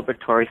too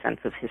celebratory sense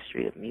of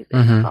history of music.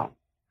 So,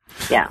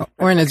 yeah.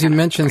 Or, and as you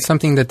mentioned,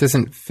 something that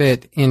doesn't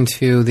fit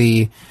into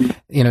the,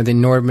 the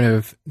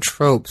normative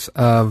tropes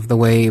of the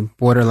way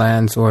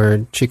Borderlands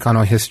or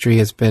Chicano history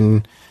has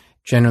been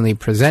generally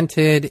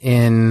presented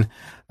in,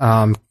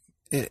 and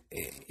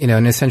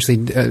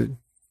essentially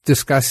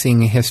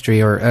discussing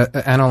history or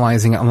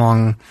analyzing it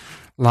along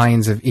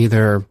lines of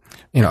either,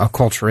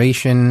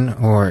 acculturation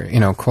or,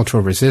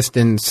 cultural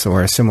resistance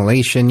or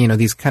assimilation.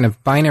 These kind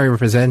of binary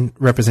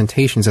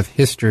representations of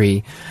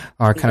history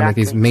are kind of like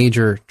these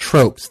major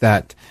tropes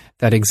that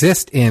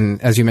exist in,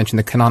 as you mentioned,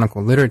 the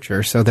canonical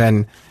literature. So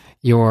then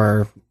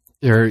you're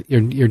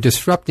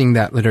disrupting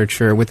that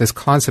literature with this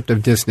concept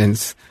of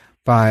dissonance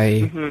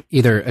by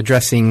either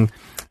addressing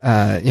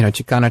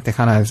Chicana,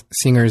 Tejana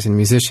singers and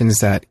musicians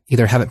that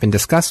either haven't been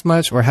discussed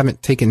much or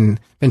haven't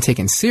been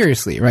taken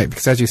seriously, right?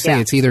 Because as you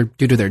say, it's either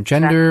due to their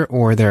gender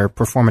or their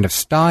performative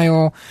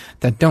style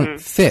that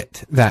don't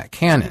fit that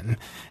canon.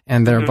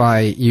 And thereby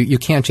you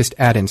can't just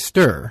add and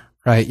stir,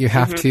 right? You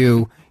have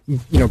to,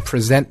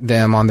 present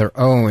them on their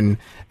own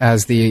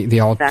as the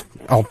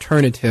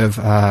alternative,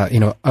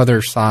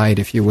 other side,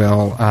 if you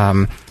will,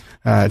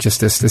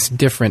 just this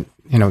different,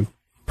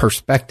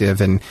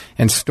 perspective and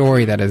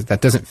story that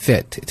doesn't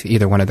fit to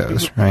either one of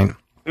those, right?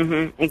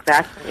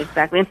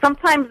 Exactly. And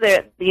sometimes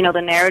the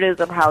narratives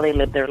of how they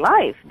lived their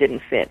life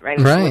didn't fit, right?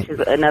 Which is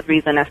another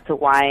reason as to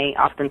why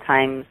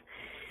oftentimes,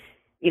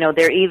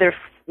 they're either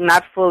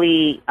not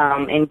fully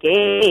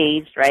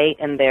engaged, right,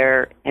 in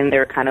their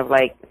kind of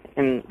like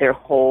in their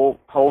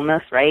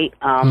wholeness, right,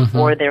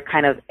 or they're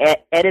kind of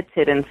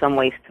edited in some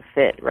ways to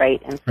fit,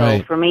 right? And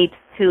so for me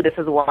too, this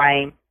is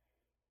why,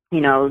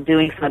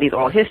 doing some of these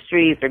oral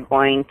histories, they're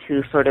going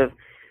to sort of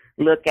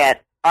look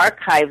at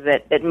archives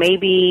that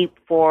maybe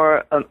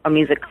for a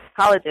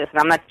musicologist, and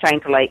I'm not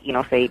trying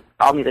to say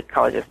all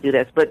musicologists do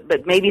this,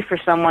 but maybe for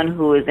someone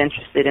who is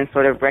interested in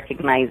sort of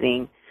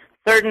recognizing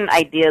certain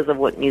ideas of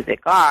what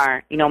music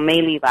are,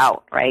 may leave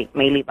out, right?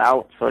 May leave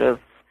out sort of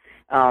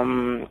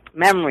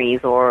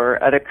memories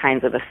or other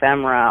kinds of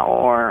ephemera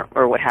or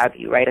what have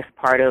you, right? As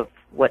part of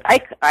what I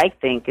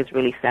think is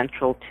really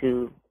central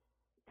to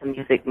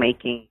music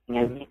making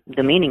and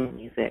the meaning of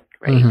music,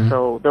 right?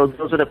 So those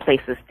are the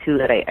places too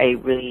that I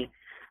really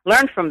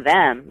learned from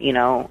them,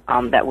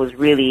 that was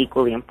really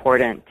equally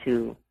important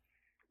to,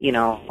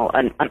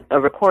 a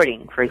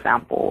recording, for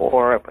example,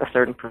 or a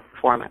certain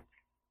performance.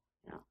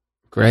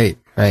 Great.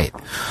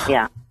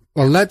 Yeah.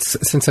 Well,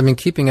 since I've been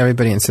keeping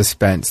everybody in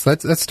suspense,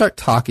 let's start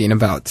talking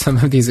about some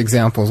of these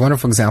examples,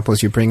 wonderful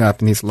examples you bring up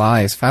in these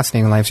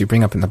fascinating lives you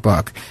bring up in the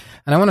book.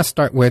 And I want to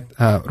start with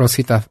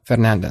Rosita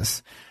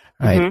Fernandez,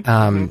 right?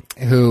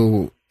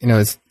 Who,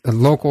 is a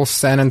local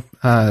San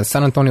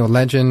Antonio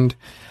legend,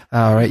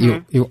 right?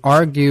 You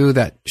argue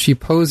that she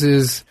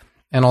poses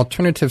an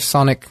alternative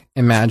sonic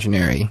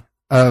imaginary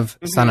of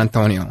San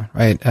Antonio,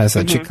 right? As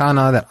a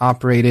Chicana that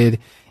operated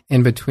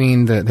in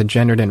between the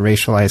gendered and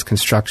racialized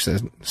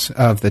constructions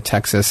of the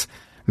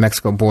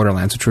Texas-Mexico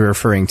borderlands, which we're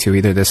referring to,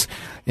 either this,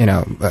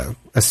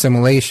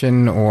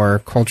 assimilation or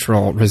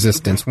cultural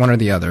resistance, one or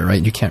the other,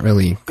 right? You can't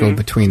really go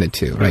between the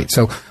two, right?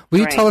 So will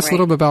you tell us a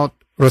little bit about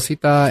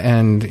Rosita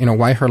and,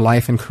 why her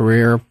life and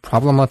career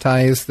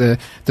problematized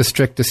the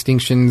strict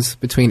distinctions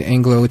between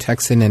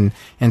Anglo-Texan and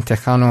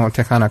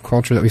Tejana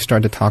culture that we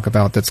started to talk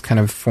about that's kind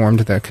of formed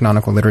the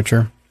canonical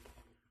literature?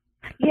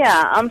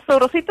 Yeah, so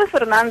Rosita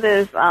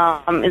Fernandez is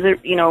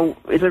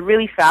a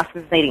really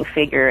fascinating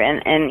figure,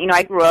 and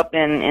I grew up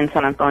in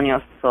San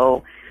Antonio,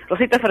 so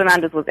Rosita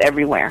Fernandez was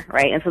everywhere,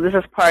 right? And so this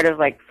is part of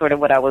sort of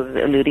what I was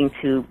alluding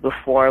to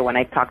before when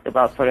I talked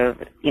about sort of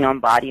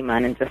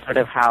embodiment and just sort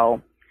of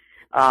how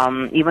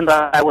even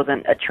though I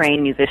wasn't a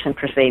trained musician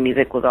per se,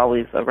 music was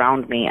always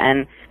around me,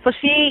 and so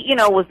she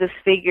was this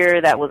figure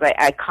that was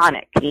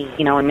iconic,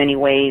 in many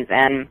ways,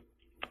 and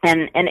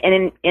in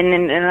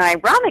an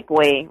ironic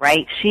way,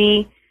 right?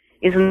 She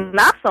is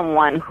not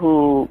someone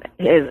whose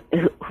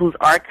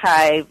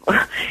archive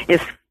is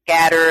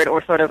scattered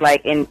or sort of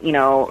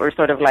or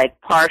sort of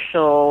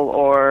partial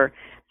or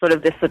sort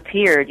of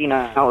disappeared.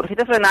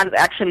 Rosita Fernandez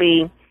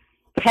actually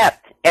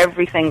kept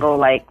every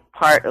single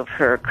part of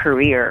her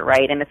career,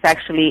 right? And it's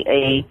actually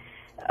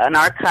an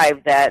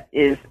archive that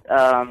is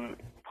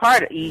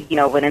part,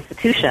 of an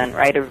institution,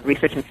 right, a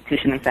research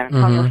institution in San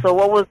Antonio. So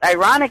what was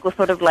ironic was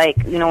sort of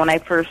when I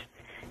first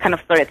kind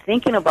of started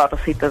thinking about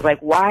Rosita,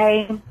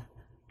 why,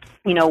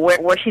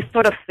 where she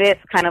sort of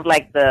fits kind of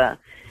the,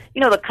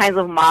 the kinds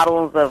of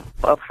models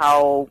of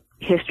how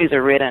histories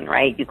are written,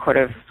 right? You sort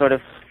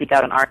of seek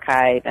out an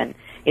archive, and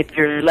if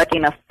you're lucky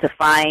enough to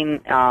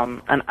find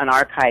an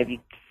archive, you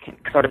can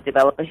sort of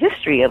develop a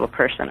history of a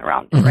person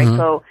around you, right?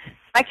 So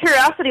my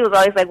curiosity was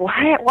always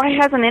why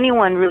hasn't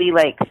anyone really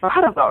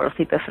thought about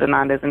Rosita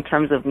Fernandez in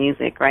terms of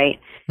music, right?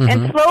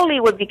 And slowly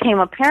what became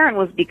apparent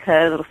was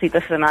because Rosita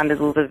Fernandez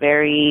was a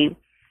very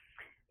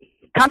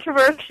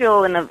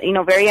controversial and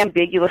a very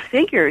ambiguous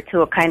figure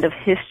to a kind of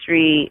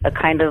history, a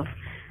kind of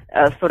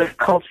a sort of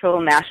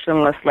cultural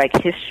nationalist like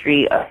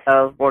history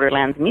of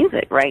borderlands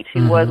music, right?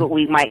 She was what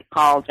we might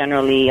call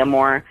generally a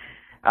more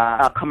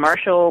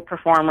commercial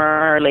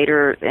performer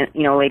later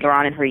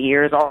on in her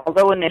years,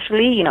 although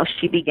initially,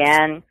 she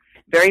began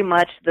very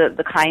much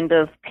the kind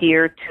of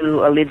peer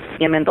to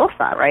Lydia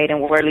Mendoza, right?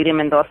 And where Lydia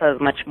Mendoza is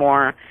much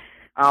more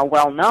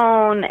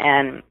well-known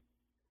and,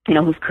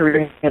 whose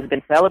career has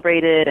been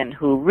celebrated and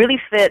who really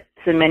fits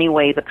in many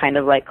ways a kind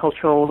of like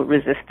cultural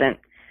resistant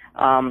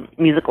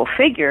musical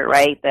figure,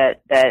 right?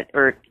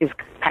 Or is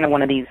kind of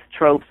one of these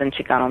tropes in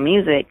Chicano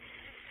music.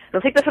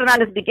 Rosita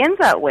Fernandez begins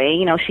that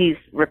way. She's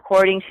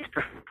recording, she's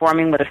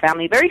performing with a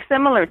family very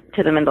similar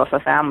to the Mendoza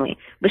family,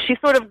 but she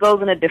sort of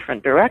goes in a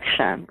different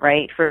direction,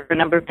 right, for a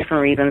number of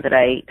different reasons that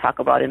I talk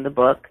about in the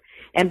book,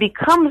 and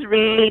becomes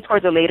really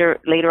towards later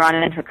on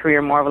in her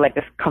career more of like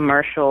this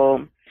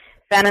commercial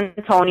San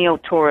Antonio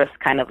tourist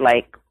kind of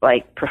like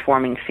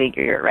performing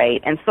figure,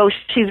 right? And so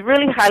she's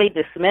really highly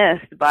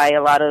dismissed by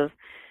a lot of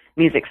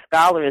music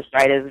scholars,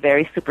 right, as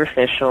very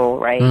superficial,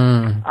 right,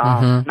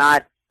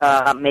 not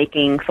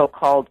making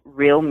so-called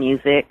real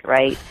music,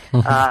 right,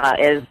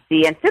 is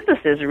the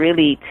antithesis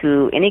really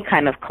to any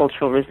kind of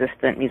cultural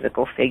resistant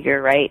musical figure,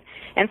 right?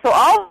 And so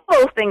all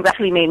those things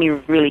actually made me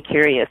really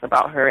curious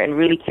about her and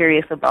really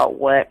curious about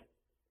what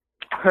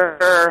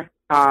her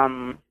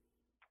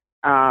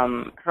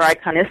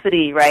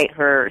iconicity, right,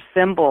 her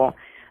symbol,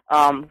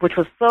 which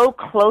was so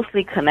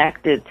closely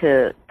connected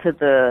to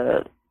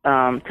the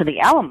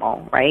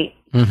Alamo, right,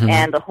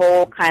 and the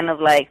whole kind of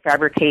like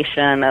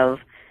fabrication of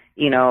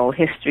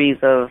histories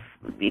of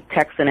the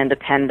Texan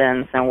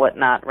independence and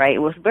whatnot, right? It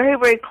was very,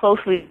 very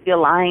closely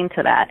aligned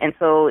to that. And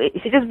so it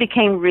just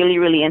became really,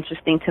 really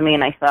interesting to me,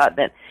 and I thought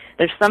that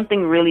there's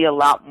something really there's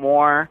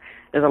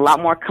a lot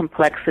more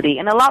complexity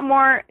and a lot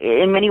more,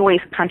 in many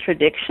ways,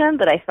 contradiction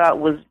that I thought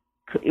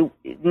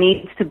it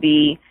needs to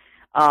be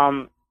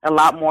a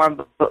lot more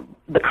of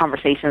the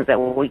conversations that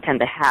we tend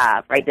to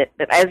have, right?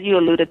 That as you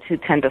alluded to,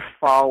 tend to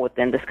fall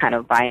within this kind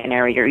of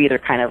binary. You're either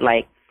kind of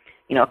like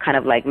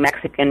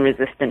Mexican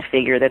resistant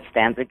figure that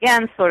stands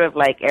against sort of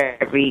like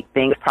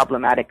everything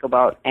problematic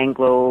about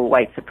Anglo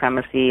white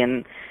supremacy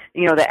and,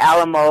 the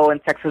Alamo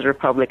and Texas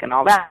Republic and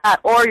all that,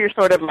 or you're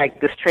sort of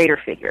like this traitor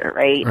figure,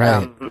 right?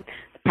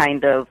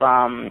 Kind of,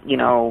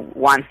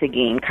 Juan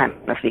Seguin kind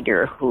of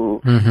figure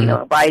who,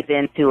 buys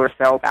into or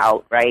sells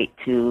out, right,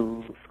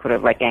 to sort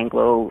of like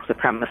Anglo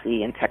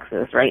supremacy in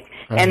Texas, right?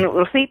 And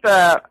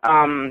Rosita,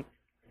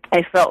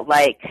 I felt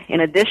like, in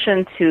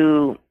addition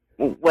to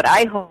what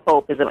I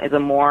hope is a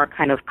more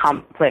kind of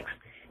complex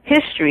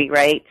history,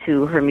 right,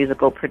 to her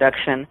musical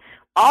production,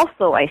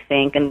 also I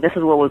think, and this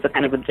is what was the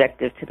kind of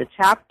objective to the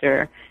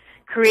chapter,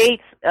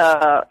 creates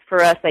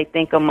for us, I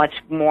think, a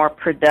much more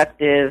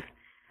productive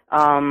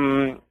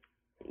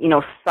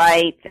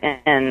site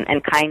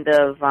and kind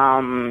of,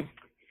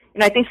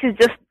 I think she's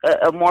just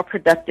a more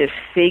productive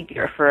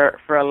figure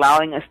for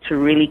allowing us to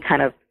really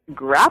kind of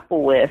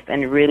grapple with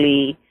and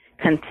really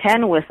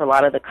contend with a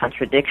lot of the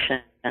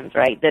contradictions,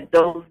 right? That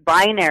those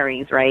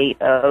binaries,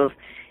 right, of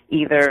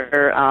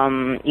either,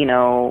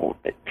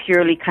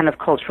 purely kind of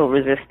cultural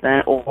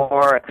resistant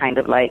or a kind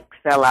of like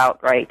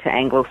sellout, right, to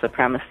Anglo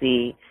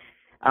supremacy,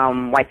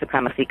 white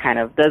supremacy kind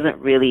of doesn't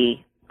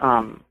really,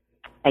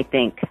 I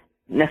think,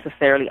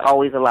 necessarily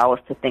always allow us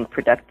to think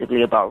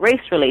productively about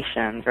race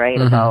relations, right,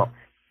 about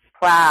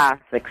class,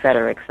 et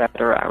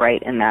cetera,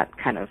 right, in that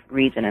kind of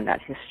region, in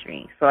that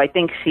history. So I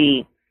think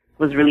she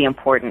was really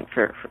important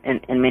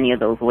in many of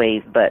those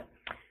ways, but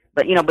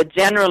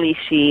generally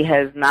she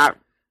has not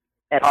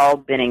at all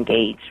been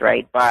engaged,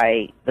 right,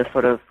 by the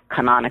sort of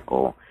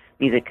canonical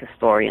music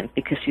historians,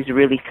 because she's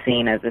really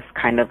seen as this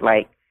kind of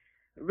like,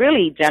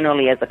 really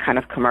generally as a kind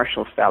of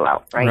commercial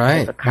sellout, right,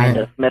 as a kind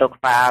of middle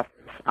class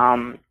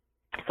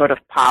sort of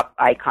pop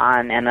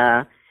icon, and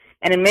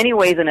in many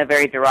ways in a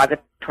very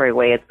derogatory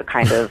way, it's the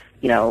kind of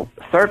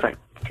servant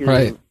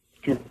to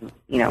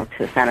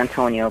San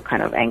Antonio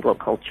kind of Anglo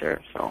culture.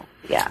 So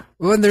yeah.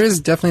 Well, there is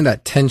definitely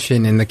that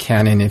tension in the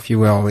canon, if you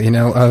will,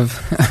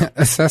 of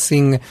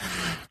assessing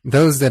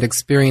those that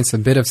experience a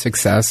bit of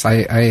success. I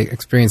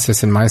experienced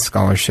this in my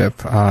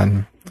scholarship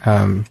on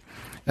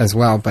as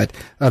well, but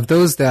of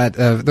those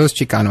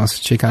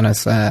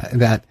Chicanas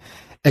that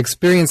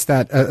experience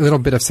that a little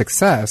bit of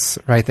success,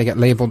 right? They get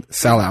labeled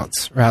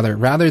sellouts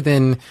rather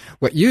than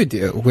what you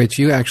do, which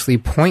you actually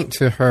point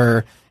to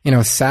her,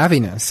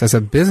 savviness as a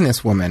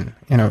businesswoman,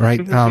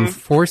 right?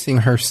 Forcing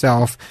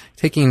herself,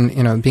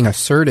 being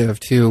assertive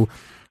to,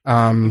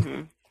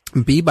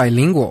 be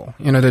bilingual,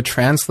 to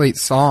translate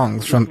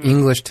songs from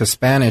English to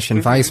Spanish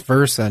and vice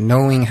versa,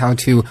 knowing how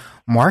to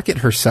market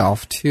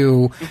herself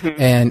to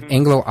an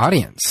Anglo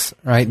audience,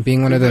 right?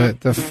 Being one of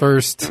the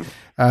first,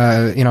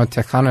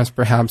 Tejanas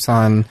perhaps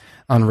on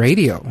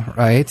radio,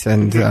 right?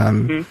 And,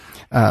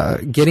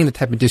 getting the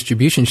type of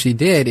distribution she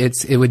did,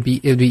 it would be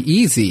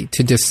easy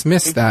to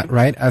dismiss that,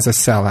 right, as a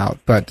sellout.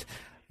 But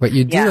what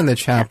you do in the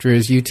chapter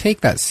is you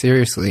take that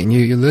seriously, and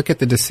you look at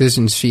the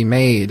decisions she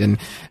made and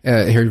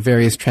her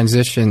various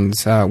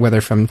transitions,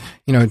 whether from,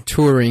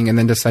 touring and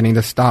then deciding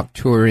to stop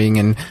touring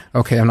and,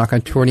 okay, I'm not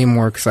going to tour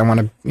anymore because I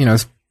want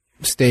to,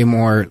 stay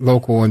more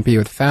local and be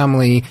with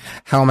family.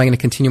 How am I going to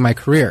continue my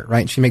career,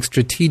 right? She makes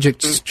strategic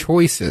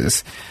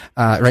choices,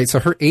 right? So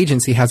her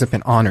agency hasn't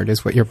been honored,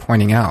 is what you're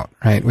pointing out,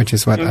 right? Which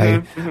is what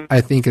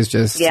I think is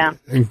just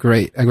a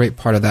great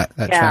part of that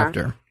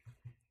chapter.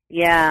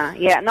 Yeah.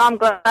 No, I'm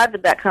glad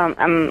that comes.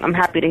 I'm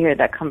happy to hear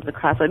that comes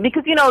across,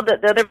 because the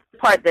other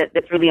part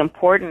that's really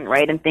important,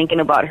 right, in thinking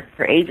about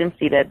her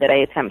agency that I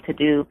attempt to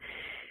do,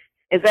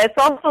 is that it's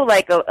also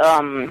like a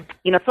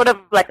sort of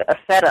like a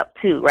setup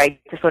too, right,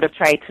 to sort of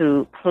try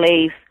to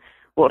place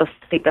what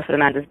Rosita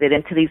Fernandez did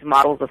into these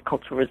models of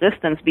cultural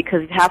resistance,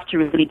 because you have to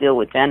really deal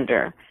with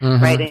gender,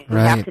 right, and you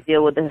have to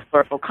deal with the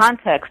historical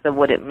context of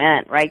what it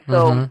meant, right.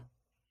 So,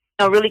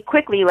 really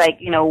quickly,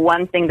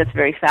 one thing that's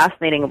very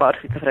fascinating about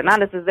Rosita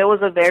Fernandez is there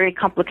was a very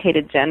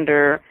complicated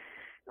gender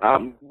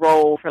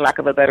role, for lack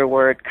of a better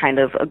word, kind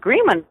of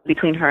agreement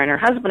between her and her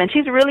husband. And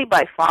she's really,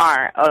 by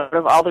far, out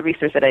of all the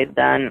research that I've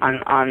done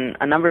on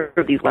a number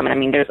of these women, I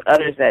mean, there's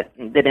others that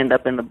end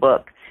up in the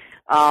book,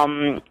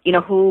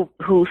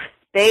 who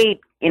stayed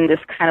in this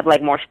kind of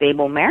like more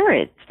stable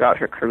marriage throughout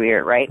her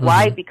career, right?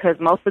 Why? Because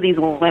most of these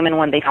women,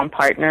 when they found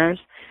partners,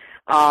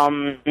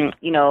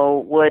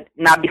 would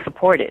not be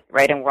supported,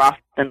 right, and were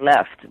often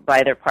left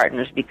by their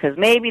partners because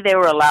maybe they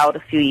were allowed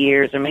a few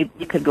years, or maybe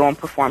they could go and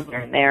perform here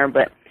and there,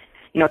 but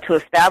to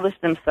establish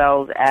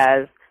themselves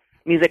as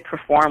music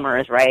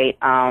performers, right,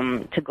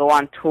 to go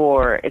on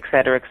tour, et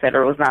cetera,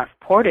 was not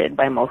supported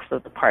by most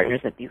of the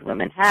partners that these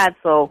women had.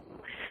 So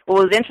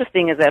what was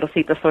interesting is that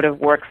Rosita sort of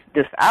works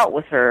this out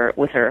with her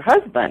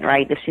husband,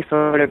 right, that she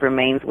sort of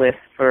remains with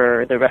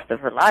for the rest of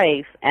her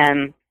life.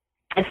 And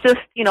it's just,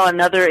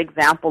 another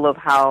example of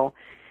how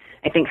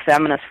I think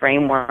feminist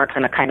framework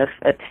and a kind of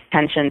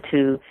attention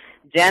to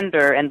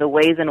gender and the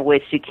ways in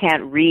which you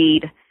can't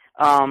read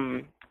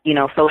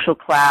social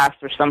class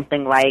or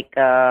something like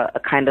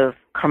a kind of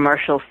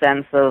commercial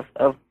sense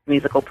of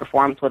musical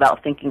performance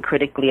without thinking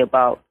critically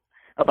about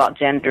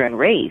gender and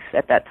race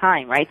at that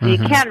time, right? So you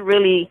can't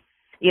really,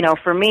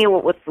 for me,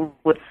 what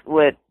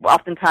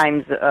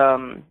oftentimes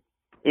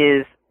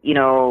is,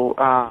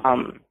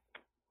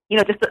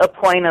 just a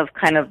point of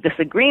kind of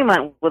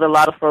disagreement with a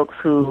lot of folks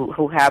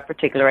who have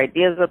particular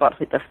ideas about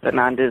Rosita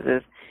Fernandez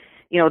is,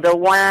 they'll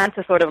want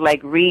to sort of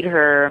like read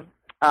her,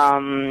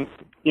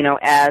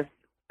 as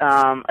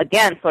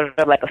again, sort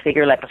of like a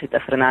figure like Rosita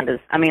Fernandez,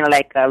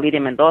 like Lydia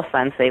Mendoza,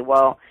 and say,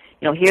 well,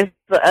 here's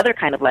the other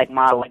kind of like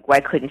model, like why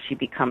couldn't she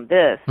become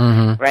this,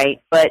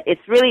 right? But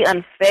it's really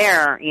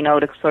unfair,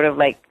 to sort of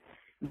like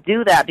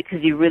do that,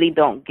 because you really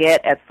don't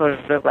get at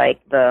sort of like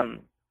the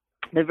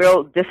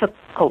real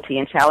difficulty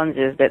and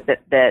challenges that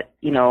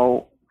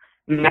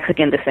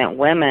Mexican descent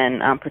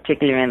women,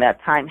 particularly in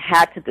that time,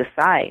 had to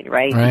decide,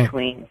 right?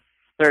 Between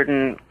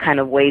certain kind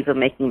of ways of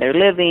making their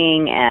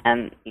living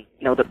and,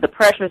 the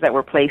pressures that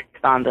were placed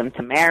on them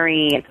to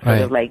marry and to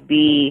sort of like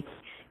be,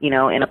 in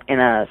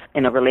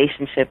a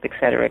relationship, et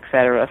cetera, et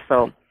cetera.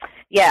 So,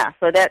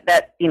 so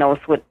that is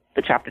what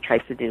the chapter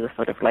tries to do, is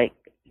sort of like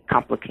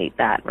complicate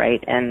that,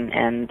 right?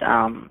 And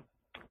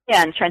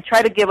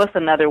try to give us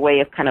another way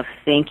of kind of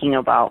thinking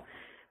about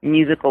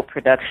musical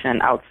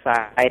production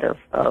outside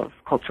of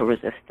cultural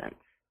resistance.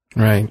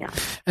 Right. Yeah.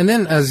 And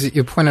then, as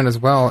you pointed as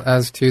well,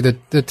 as to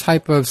the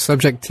type of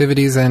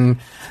subjectivities and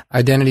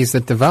identities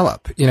that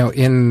develop,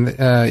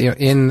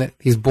 in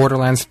these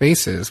borderland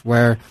spaces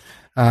where,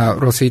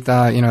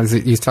 Rosita,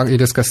 you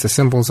discussed the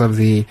symbols of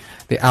the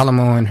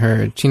Alamo and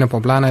her China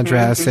Poblana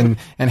dress and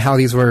how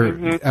these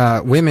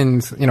were,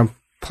 women's,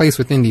 placed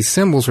within these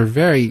symbols were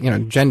very,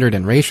 gendered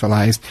and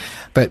racialized.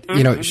 But,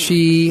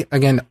 she,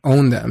 again,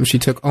 owned them. She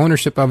took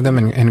ownership of them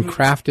and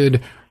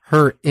crafted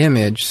her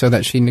image so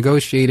that she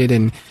negotiated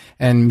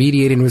and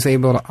mediated and was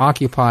able to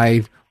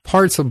occupy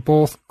parts of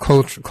both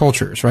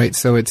cultures, right?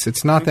 So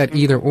it's not that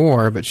either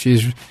or, but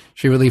she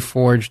really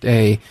forged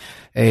a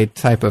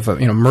type of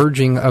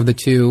merging of the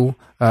two,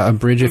 a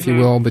bridge, if you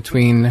will,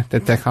 between the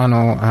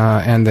Tejano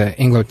and the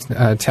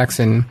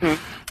Anglo-Texan.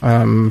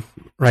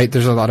 Right,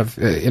 there's a lot of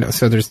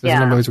so there's a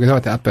number of ways we go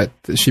with that, but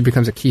she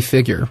becomes a key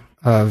figure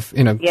of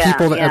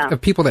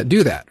people that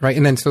do that, right?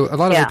 And then so a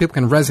lot of other people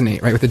can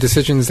resonate, right, with the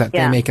decisions that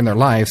they make in their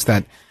lives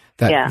that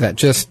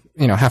just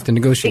have to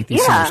negotiate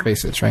these similar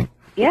spaces, right?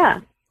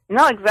 Yeah,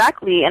 no,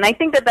 exactly, and I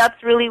think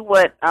that's really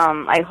what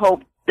I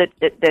hope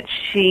that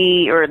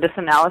she, or this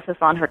analysis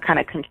on her, kind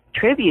of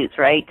contributes,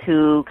 right,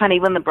 to kind of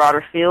even the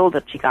broader field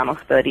of Chicano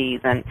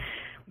studies and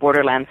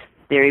borderlands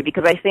theory,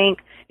 because I think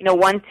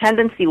one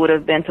tendency would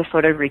have been to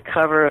sort of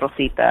recover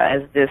Rosita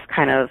as this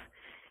kind of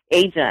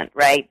agent,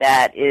 right,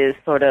 that is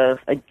sort of,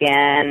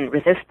 again,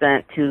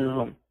 resistant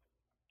to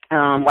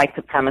white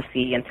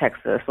supremacy in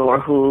Texas, or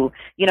who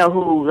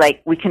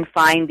like, we can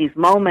find these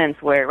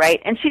moments where,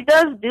 right, and she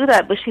does do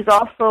that, but she's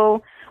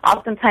also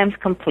oftentimes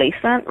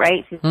complacent,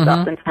 right? She's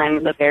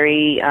oftentimes a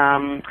very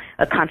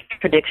a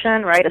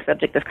contradiction, right? A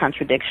subject of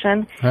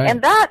contradiction,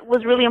 and that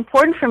was really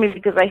important for me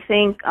because I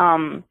think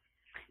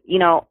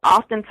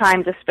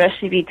oftentimes,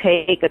 especially if you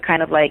take a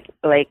kind of like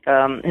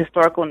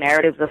historical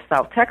narratives of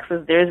South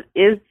Texas, there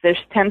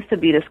tends to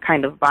be this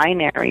kind of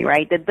binary,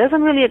 right? That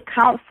doesn't really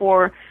account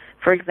for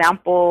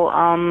example,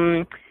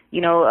 a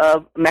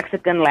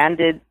Mexican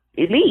landed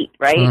elite,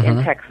 right,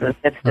 in Texas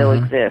that still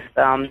exists,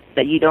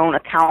 that you don't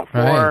account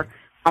for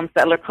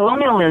settler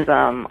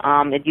colonialism,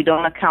 that you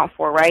don't account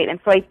for, right? And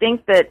so I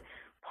think that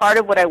part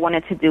of what I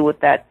wanted to do with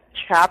that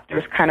chapter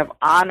is kind of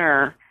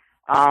honor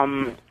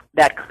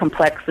that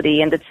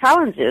complexity and the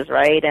challenges,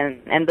 right?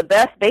 And the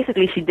best,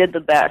 basically she did the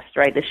best,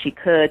 right, that she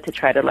could to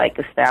try to like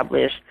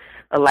establish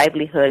a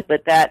livelihood,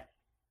 but that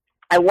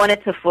I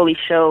wanted to fully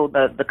show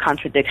the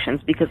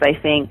contradictions because I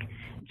think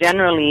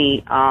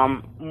generally,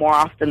 more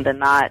often than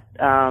not,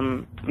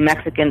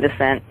 Mexican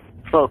descent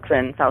folks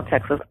in South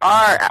Texas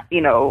are,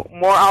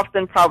 more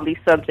often probably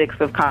subjects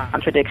of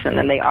contradiction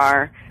than they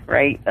are,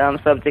 right,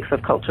 subjects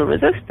of cultural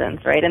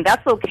resistance, right? And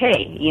that's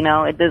okay,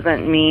 it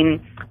doesn't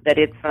mean that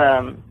it's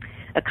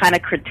a kind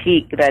of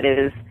critique that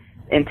is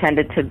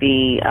intended to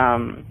be,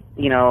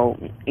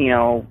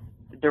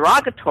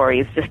 derogatory.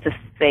 It's just to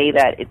say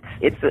that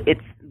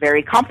it's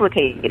very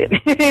complicated,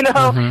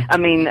 I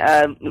mean,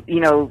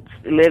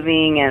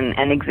 living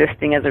and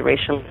existing as a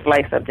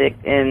racialized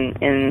subject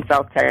in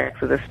South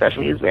Texas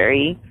especially is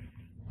very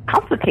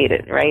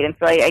complicated, right? And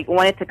so I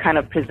wanted to kind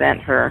of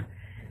present her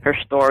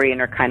story and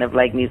her kind of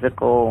like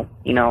musical,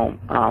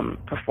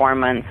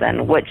 performance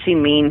and what she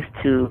means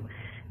to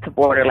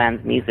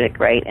Borderlands music,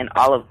 right, in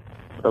all of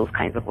those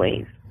kinds of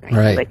ways.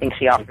 Right. So I think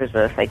she offers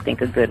us, a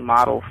good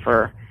model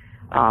for,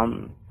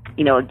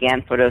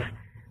 again, sort of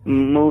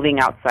moving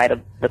outside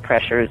of the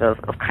pressures of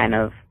kind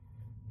of,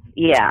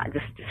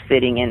 just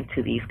fitting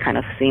into these kind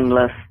of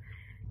seamless,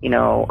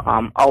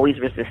 always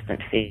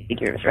resistant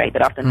figures, right?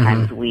 That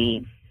oftentimes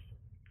we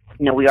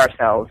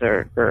ourselves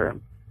are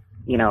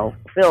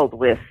filled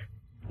with,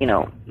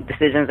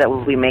 decisions that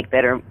we make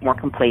that are more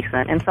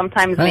complacent, and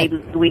sometimes maybe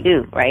we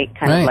do, right?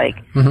 Kind of like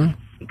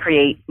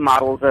create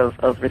models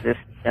of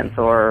resistance,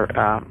 or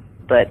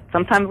but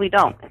sometimes we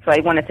don't. So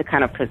I wanted to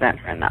kind of present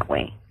her in that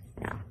way.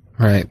 Yeah.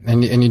 Right,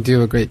 and you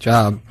do a great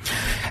job.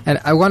 And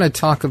I want to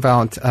talk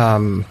about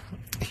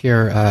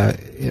here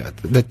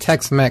the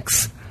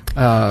Tex-Mex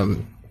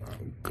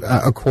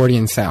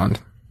accordion sound.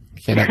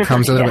 Okay, that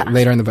comes a little bit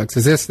later in the book.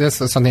 So this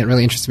is something that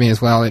really interests me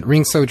as well. It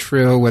rings so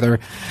true. Whether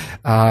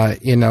I'm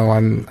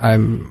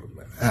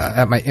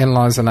at my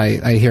in-laws and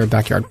I hear a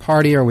backyard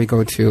party, or we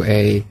go to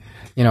a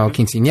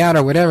quinceañera,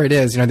 or whatever it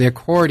is, the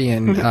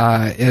accordion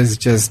is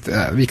just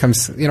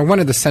becomes one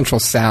of the central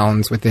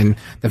sounds within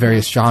the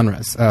various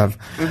genres of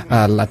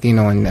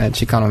Latino and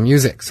Chicano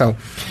music. So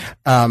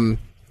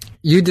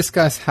you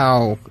discuss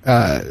how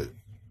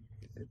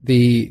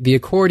the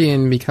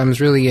accordion becomes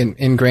really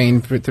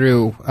ingrained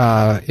through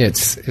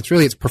its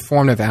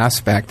performative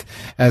aspect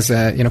as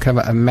a kind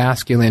of a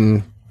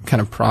masculine kind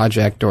of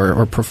project or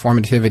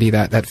performativity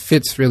that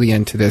fits really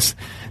into this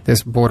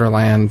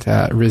borderland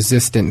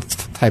resistant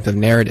type of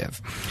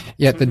narrative.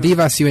 Yet the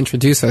divas you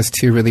introduce us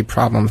to really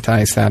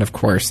problematize that, of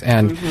course,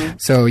 and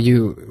so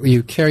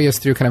you carry us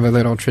through kind of a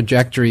little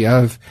trajectory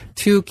of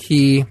two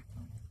key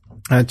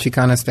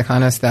Chicanas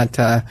Tejanas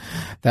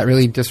that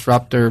really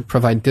disrupt or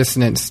provide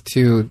dissonance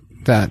to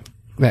that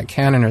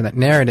canon or that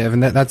narrative,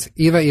 and that's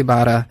Eva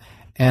Ibarra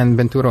and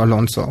Venturo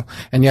Alonso.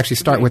 And you actually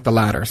start with the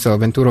latter, so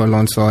Venturo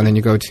Alonso, and then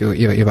you go to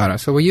Eva Ibarra.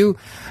 So will you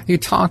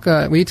tell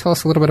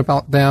us a little bit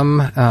about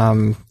them,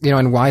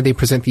 and why they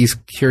present these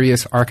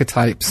curious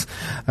archetypes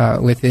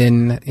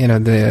within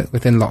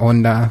La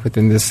Onda,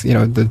 within this,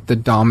 the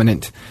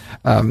dominant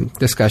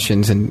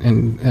discussions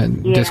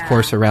and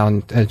discourse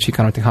around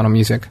Chicano Tejano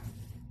music?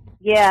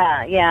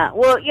 Yeah.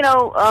 Well,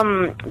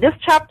 this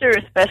chapter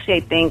especially, I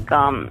think,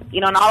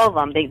 in all of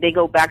them, they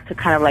go back to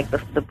kind of like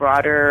the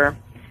broader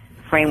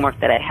framework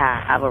that I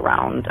have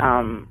around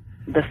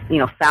the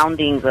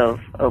foundings of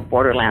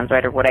Borderlands,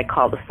 right, or what I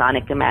call the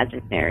sonic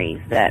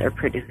imaginaries that are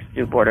produced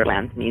through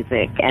Borderlands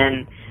music.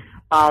 And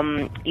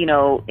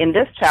in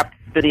this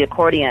chapter, the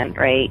accordion,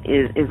 right,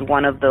 is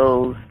one of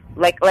those,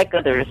 like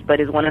others, but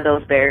is one of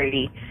those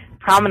very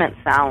prominent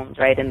sounds,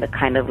 right, in the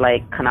kind of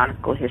like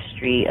canonical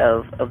history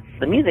of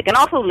the music, and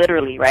also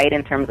literally, right,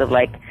 in terms of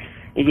like,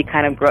 if you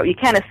kind of grow, you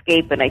can't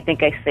escape. And I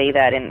think I say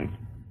that in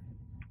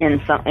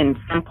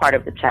some part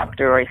of the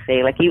chapter, or I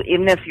say like,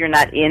 even if you're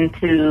not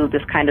into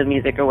this kind of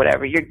music or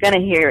whatever, you're gonna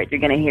hear it. You're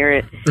gonna hear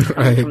it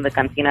from the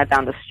cantina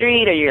down the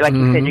street, or you're, like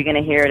you said, you're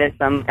gonna hear it at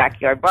some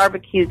backyard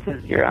barbecue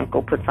because your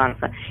uncle puts on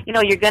some.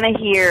 You're gonna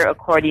hear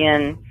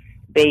accordion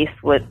bass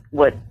with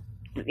what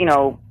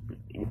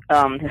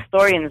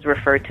historians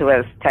refer to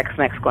as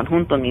Tex-Mex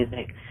conjunto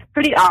music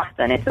pretty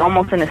often. It's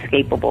almost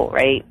inescapable,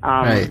 right?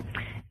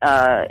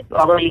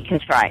 Although you can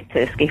try to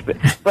escape it.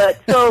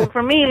 But so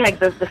for me, like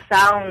the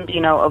sound,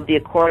 of the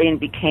accordion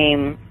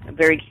became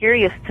very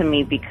curious to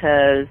me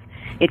because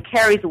it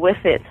carries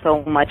with it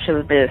so much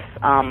of this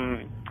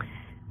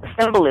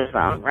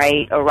symbolism,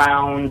 right,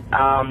 around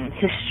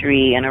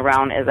history and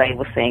around, as I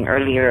was saying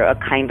earlier, a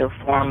kind of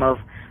form of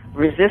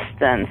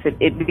resistance.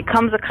 It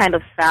becomes a kind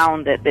of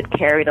sound that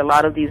carried a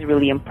lot of these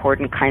really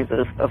important kinds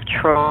of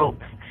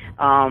tropes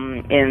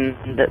in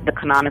the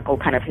canonical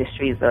kind of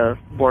histories of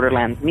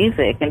borderlands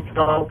music. And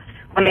so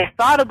when I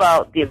thought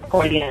about the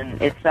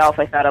accordion itself,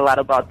 I thought a lot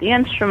about the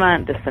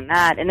instrument, this and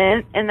that, and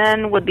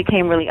then what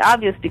became really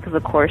obvious, because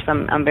of course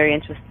I'm very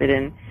interested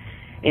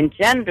in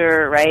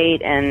gender,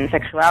 right, and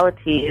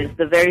sexuality, is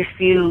the very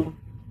few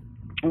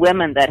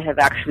women that have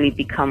actually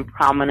become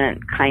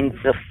prominent kinds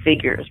of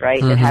figures,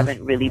 right, that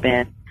haven't really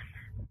been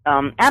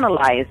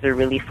analyzed or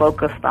really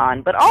focused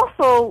on, but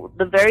also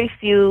the very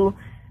few,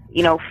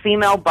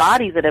 female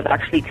bodies that have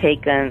actually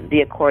taken the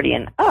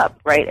accordion up,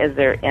 right, as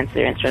their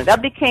instrument.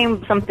 That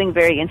became something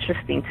very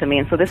interesting to me,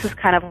 and so this is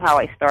kind of how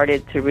I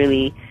started to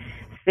really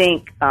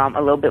think a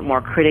little bit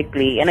more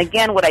critically. And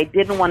again, what I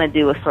didn't want to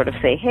do was sort of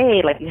say,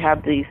 hey, like, you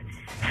have these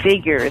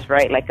figures,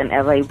 right, like an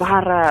Eva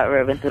Ibarra or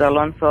a Ventura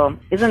Alonso.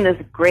 Isn't this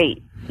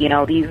great?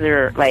 These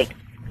are like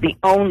the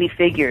only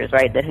figures,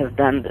 right, that have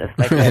done this.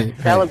 Like,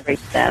 let's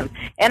celebrate them.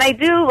 And I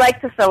do like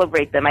to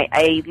celebrate them.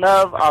 I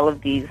love all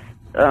of these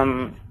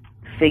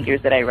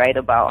figures that I write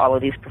about, all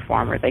of these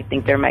performers. I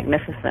think they're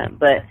magnificent.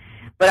 But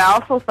I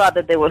also thought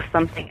that there was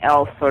something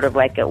else sort of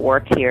like at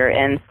work here.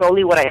 And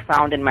slowly what I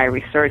found in my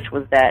research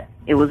was that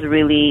it was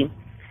really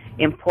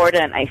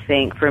important, I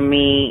think, for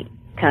me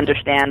to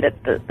understand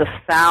that the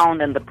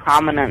sound and the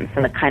prominence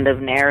and the kind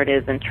of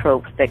narratives and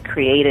tropes that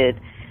created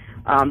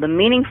the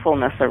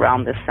meaningfulness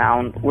around the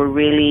sound were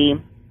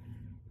really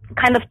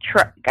kind of,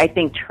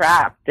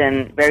 trapped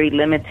and very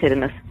limited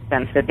in the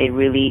sense that they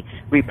really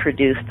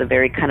reproduced the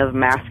very kind of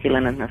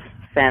masculine in the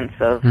sense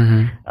of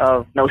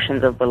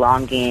notions of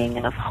belonging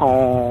and of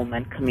home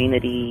and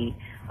community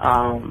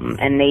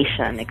and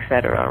nation,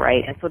 etc.,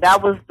 right? And so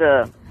that was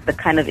the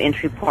kind of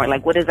entry point,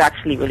 like what is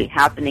actually really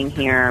happening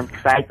here,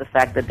 besides the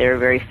fact that there are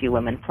very few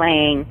women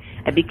playing.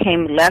 I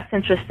became less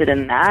interested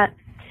in that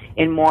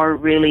and more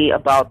really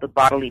about the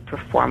bodily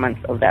performance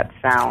of that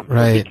sound.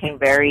 Right. It became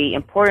very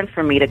important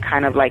for me to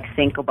kind of like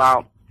think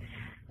about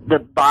the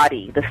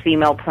body, the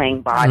female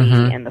playing body,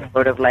 and the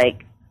sort of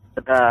like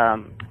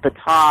the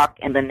talk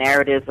and the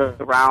narratives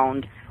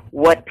around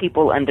what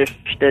people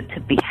understood to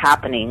be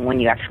happening when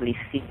you actually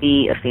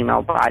see a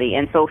female body.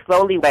 And so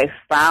slowly what I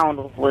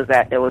found was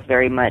that there was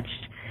very much,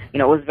 it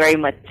was very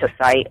much a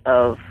site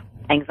of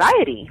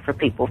anxiety for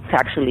people to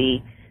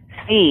actually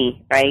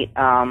see, right,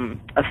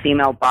 a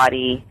female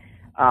body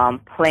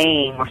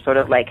playing or sort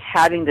of like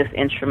having this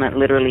instrument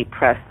literally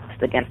pressed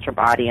against her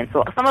body. And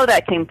so some of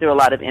that came through a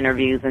lot of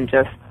interviews and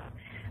just,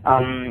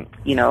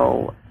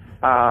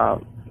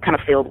 kind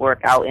of field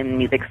work out in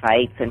music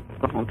sites and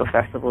conjunto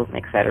festivals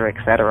and et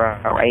cetera,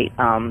 right,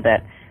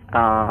 that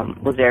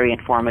was very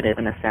informative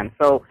in a sense.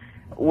 So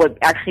what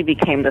actually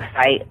became the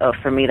site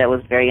for me that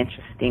was very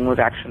interesting was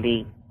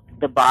actually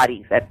the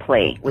bodies at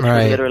play, which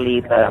was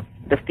literally the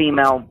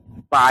female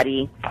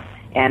body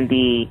and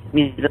the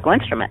musical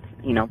instrument,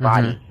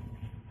 body.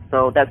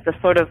 So that's the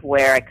sort of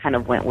where I kind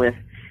of went with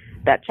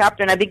that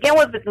chapter. And I began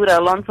with Ventura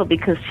Alonso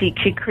because she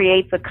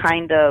creates a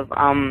kind of,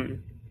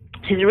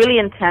 she's really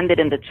intended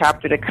in the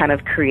chapter to kind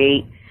of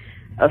create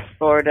a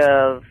sort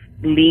of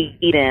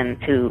lead-in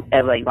to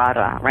Eva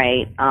Ibarra,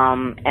 right?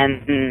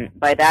 And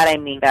by that I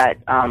mean that,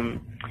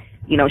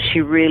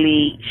 she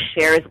really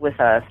shares with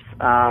us,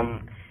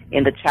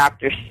 in the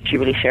chapter, she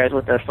really shares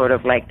with us sort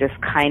of like this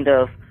kind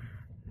of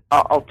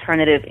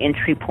alternative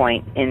entry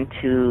point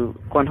into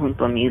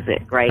conjunto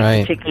music,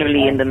 right?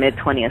 Particularly in the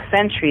mid-20th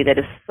century, that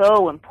is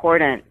so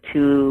important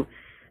to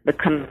the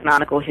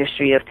canonical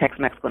history of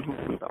Tex-Mex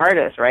conjunto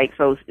artists, right?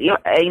 So,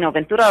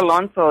 Ventura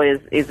Alonso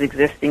is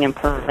existing and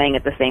playing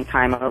at the same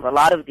time of a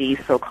lot of these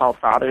so-called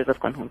fathers of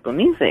conjunto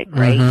music,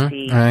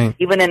 right?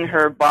 Even in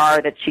her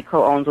bar that she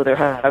co-owns with her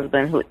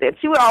husband,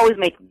 she would always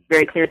make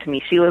very clear to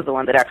me she was the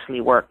one that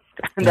actually worked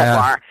in that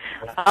bar.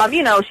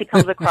 She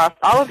comes across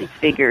all of these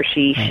figures.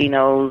 She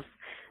knows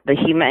the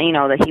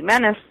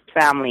Jimenez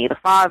family, the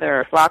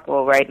father,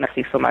 Flaco, right,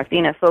 Narciso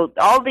Martinez. So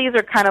all these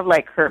are kind of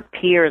like her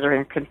peers or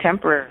her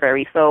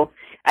contemporaries. So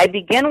I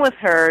begin with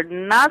her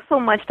not so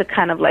much to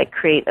kind of like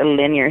create a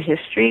linear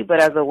history,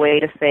 but as a way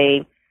to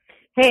say,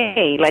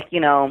 hey,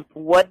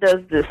 what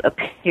does this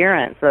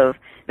appearance of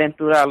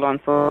Ventura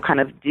Alonso kind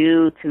of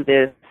do to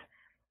this,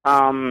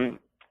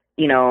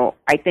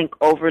 I think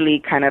overly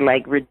kind of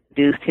like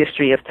reduced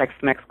history of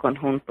Tex-Mex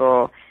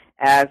conjunto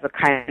as a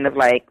kind of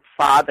like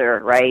father,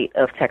 right,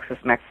 of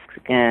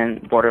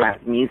Texas-Mexican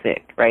borderlands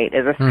music, right?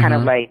 As a kind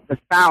of like the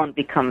sound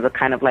becomes a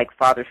kind of like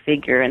father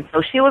figure. And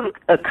so she was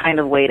a kind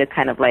of way to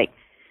kind of like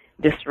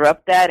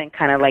disrupt that and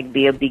kind of like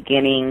be a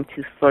beginning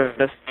to sort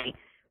of say,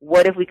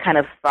 what if we kind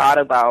of thought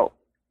about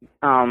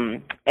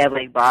Eva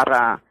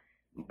Ibarra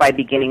by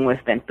beginning with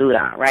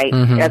Ventura, right?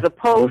 As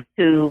opposed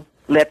to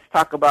let's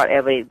talk about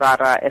Eva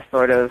Ibarra as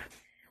sort of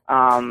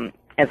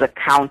as a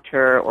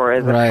counter or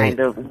as a kind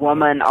of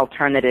woman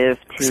alternative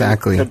to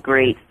the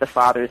greats, the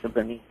fathers of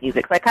the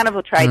music. So I kind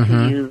of tried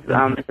to use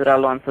Ventura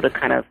Alonso to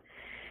kind of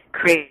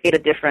create a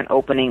different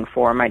opening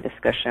for my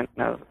discussion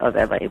of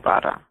Eva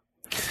Ibarra.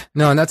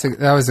 No, and it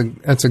was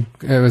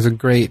a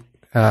great,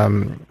 I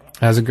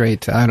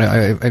don't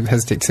know, I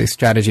hesitate to say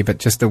strategy, but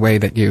just the way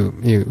that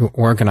you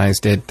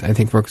organized it, I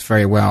think works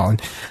very well.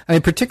 And I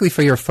mean, particularly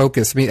for your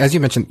focus, I mean, as you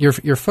mentioned,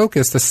 your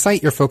focus, the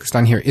site you're focused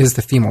on here is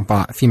the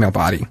female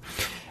body.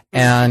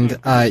 And,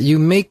 you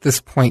make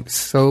this point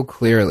so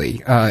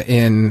clearly,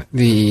 in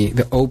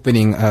the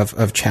opening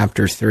of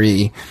chapter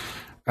 3.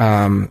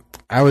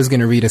 I was going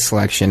to read a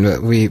selection,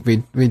 but we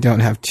don't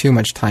have too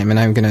much time, and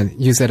I'm going to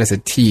use that as a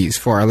tease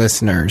for our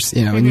listeners.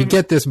 You know, when you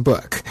get this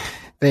book,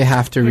 they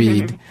have to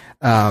read,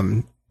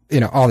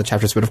 all the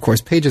chapters, but of course,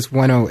 pages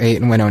 108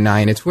 and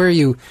 109. It's where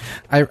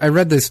I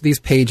read these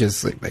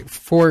pages like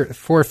four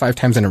or five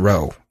times in a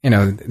row,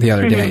 the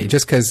other day,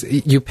 just because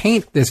you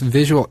paint this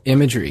visual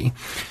imagery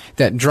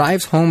that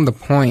drives home the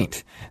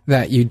point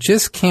that you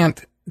just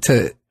can't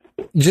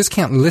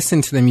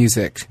listen to the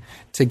music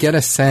to get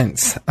a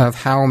sense of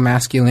how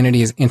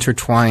masculinity is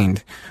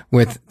intertwined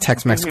with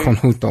Tex-Mex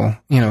conjunto,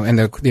 and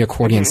the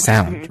accordion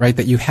sound, right?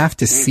 That you have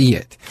to see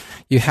it.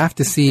 You have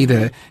to see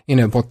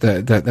both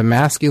the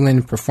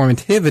masculine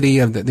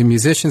performativity of the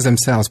musicians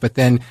themselves, but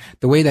then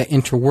the way that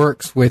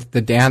interworks with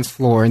the dance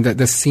floor and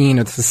the scene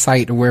of the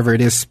site or wherever it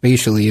is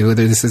spatially,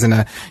 whether this is in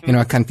a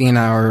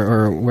cantina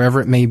or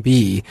wherever it may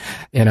be,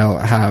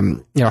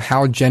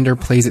 how gender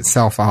plays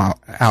itself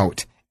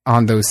out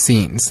on those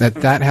scenes.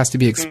 That has to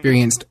be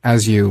experienced so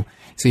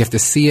you have to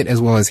see it as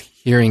well as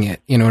hearing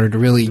it in order to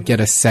really get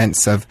a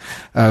sense of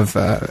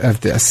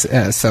this.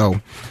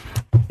 That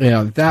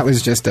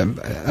was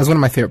that was one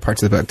of my favorite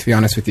parts of the book, to be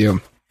honest with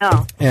you.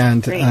 Oh,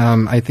 and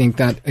I think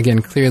that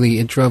again clearly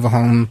it drove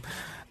home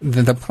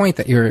the point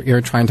that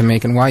you're trying to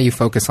make and why you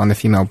focus on the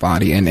female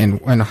body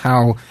and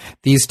how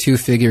these two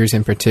figures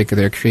in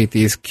particular create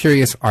these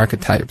curious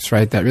archetypes,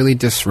 right, that really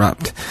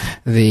disrupt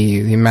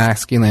the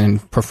masculine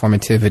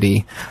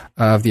performativity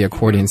of the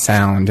accordion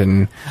sound.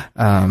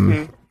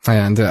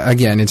 And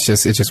again, it's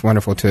just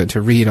wonderful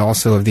to read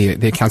also of the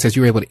accounts as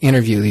you were able to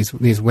interview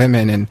these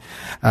women and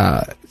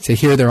to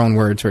hear their own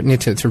words or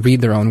to read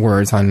their own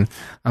words on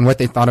what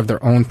they thought of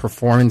their own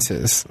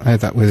performances. I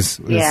thought was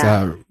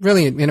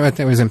really, I think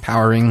it was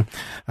empowering.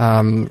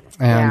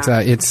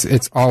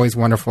 It's always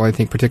wonderful, I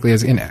think, particularly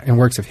as in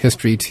works of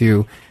history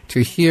to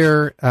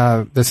hear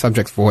the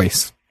subject's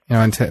voice.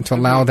 And to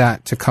allow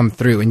that to come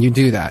through, and you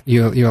do that.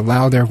 You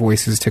allow their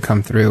voices to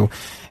come through,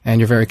 and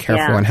you're very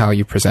careful in how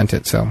you present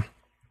it. So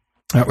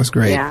that was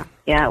great.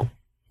 Yeah.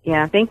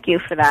 Thank you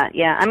for that.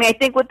 Yeah, I mean, I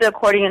think with the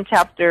accordion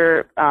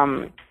chapter,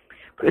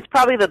 it's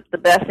probably the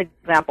best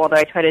example that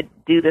I try to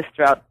do this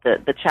throughout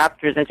the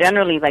chapters, and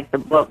generally, like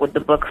what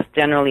the book's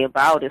generally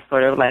about is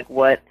sort of like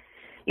what,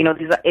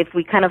 if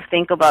we kind of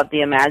think about the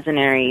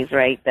imaginaries,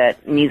 right,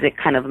 that music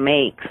kind of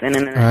makes, and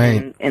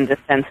in the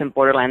sense in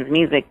Borderlands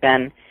music,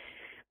 then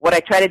what I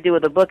try to do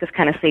with the book is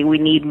kind of say we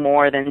need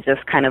more than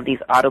just kind of these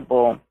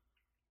audible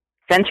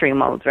sensory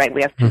modes, right?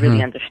 We have to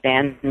really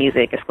understand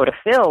music is sort of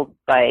filled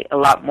by a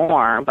lot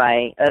more,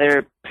 by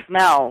other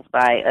smells,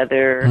 by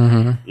other,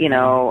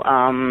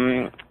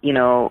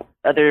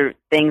 other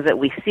things that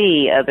we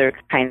see, other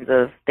kinds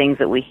of things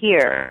that we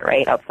hear,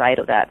 right, outside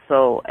of that.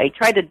 So I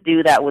try to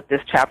do that with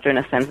this chapter in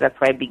a sense. That's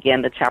why I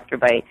began the chapter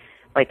by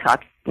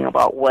talking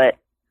about what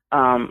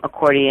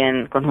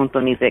accordion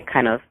conjunto music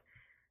kind of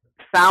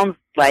sounds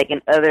like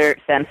in other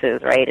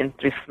senses, right, and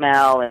through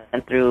smell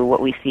and through what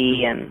we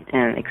see and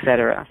et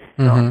cetera.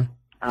 So,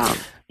 so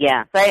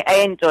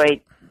I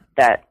enjoyed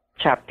that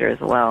chapter as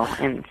well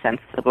in the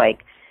sense of,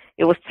 like,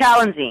 it was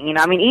challenging.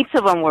 I mean, each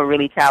of them were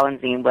really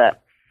challenging,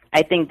 but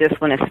I think this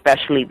one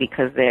especially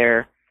because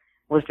there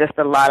was just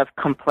a lot of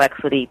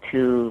complexity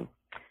to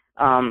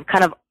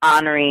kind of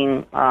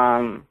honoring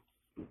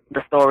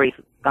the stories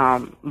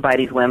by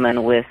these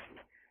women with,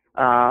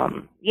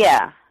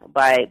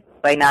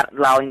 by not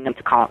allowing them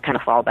to kind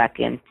of fall back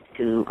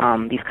into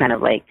these kind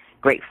of like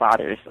great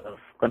fathers of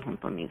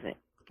conjunto music.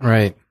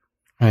 Right.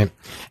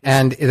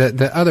 And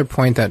the other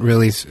point that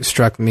really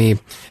struck me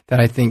that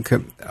I think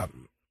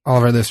all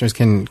of our listeners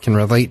can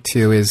relate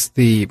to is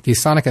the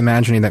sonic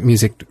imagery that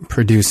music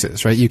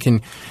produces, right? You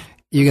can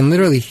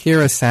literally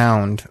hear a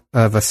sound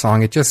of a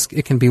song.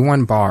 It can be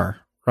one bar,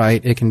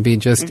 right? It can be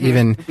just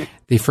even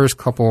the first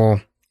couple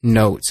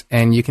notes,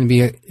 and you can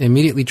be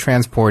immediately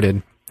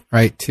transported,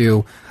 right,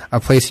 to a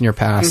place in your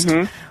past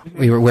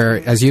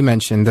where, as you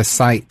mentioned, the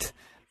sight,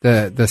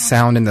 the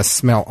sound, and the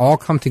smell all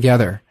come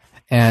together,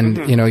 and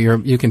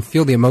you can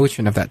feel the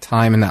emotion of that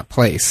time and that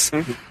place.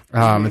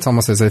 It's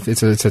almost as if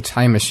it's a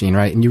time machine,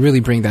 right? And you really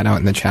bring that out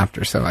in the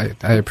chapter. So I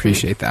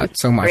appreciate that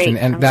so much,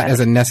 and that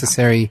as a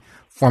necessary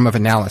form of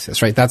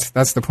analysis, right?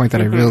 That's the point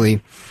that I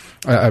really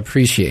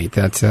appreciate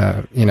that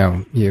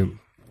you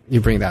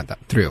bring that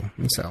through.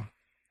 And so,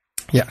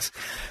 yes.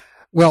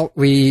 Well,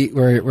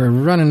 we're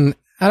running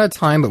out of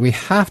time, but we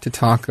have to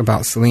talk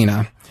about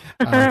Selena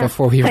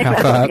before we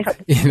wrap up.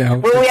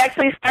 Well, we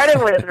actually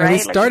started with, right? We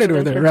started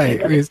with her,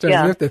 right? We have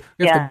to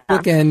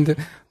bookend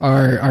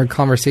our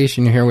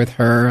conversation here with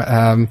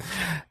her.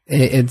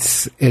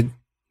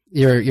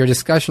 your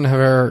discussion of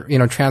her,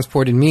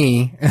 transported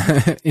me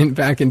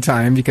back in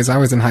time because I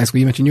was in high school.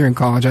 You mentioned you were in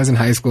college. I was in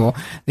high school.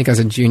 I think I was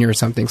a junior or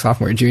something,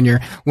 sophomore or junior,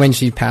 when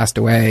she passed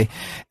away.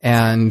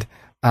 And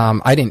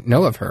I didn't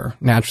know of her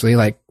naturally,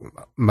 like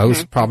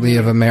most probably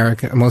of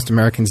most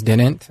Americans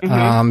didn't.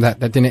 That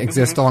didn't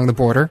exist along the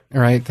border,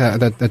 right?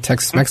 The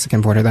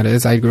Texas-Mexican border, that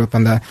is. I grew up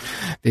on the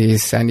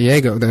San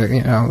Diego,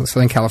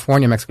 Southern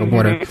California, Mexico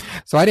border.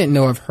 So I didn't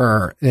know of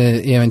her,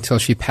 until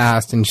she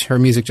passed, and her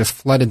music just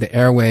flooded the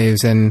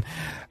airwaves. And,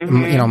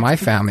 my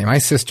family, my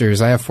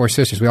sisters, I have 4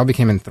 sisters. We all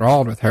became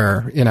enthralled with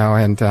her,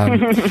 and,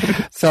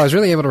 so I was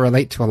really able to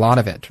relate to a lot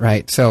of it,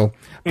 right? So,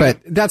 but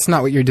that's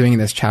not what you're doing in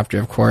this chapter,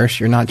 of course.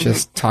 You're not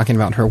just talking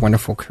about her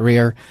wonderful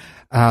career.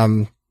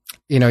 You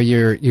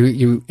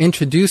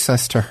introduce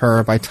us to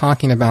her by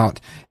talking about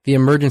the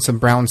emergence of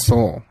brown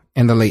soul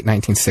in the late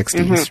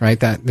 1960s,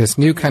 right? That this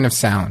new kind of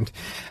sound,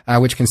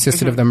 which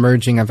consisted of the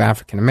merging of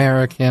African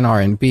American,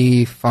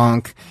 R&B,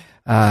 funk,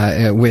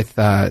 with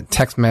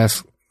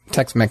Tex-Mex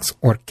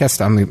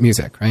orchestra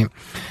music, right?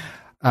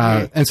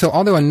 And so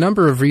although a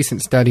number of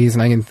recent studies,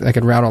 and I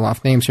could rattle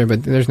off names here,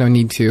 but there's no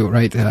need to,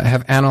 right,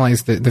 have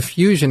analyzed the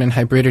fusion and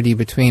hybridity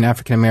between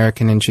African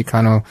American and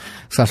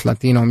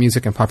Chicano/Latino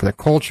music and popular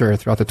culture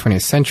throughout the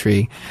 20th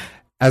century.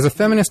 As a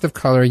feminist of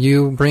color,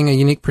 you bring a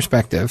unique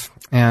perspective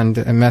and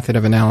a method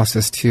of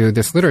analysis to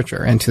this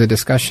literature and to the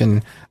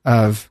discussion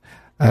of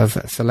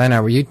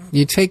Selena, where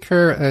you take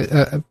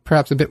her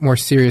perhaps a bit more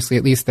seriously,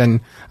 at least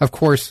than, of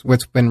course,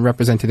 what's been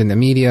represented in the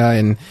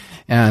media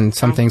and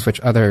some things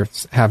which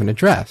others haven't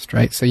addressed,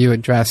 right? So you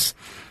address,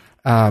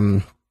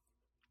 again,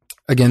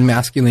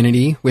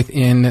 masculinity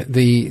within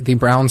the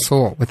brown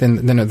soul,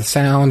 within the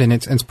sound and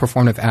its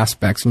performative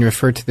aspects, and you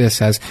refer to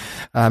this as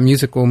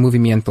musical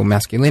movimiento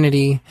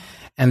masculinity,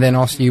 and then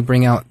also you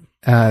bring out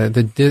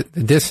the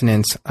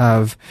dissonance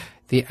of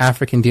the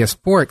African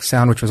diasporic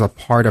sound, which was a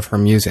part of her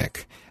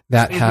music.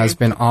 That has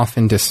been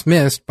often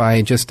dismissed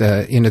by just,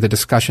 the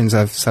discussions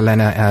of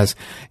Selena as,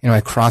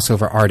 a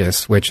crossover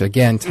artist, which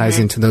again ties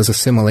into those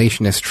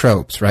assimilationist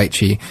tropes, right?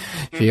 She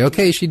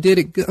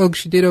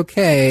did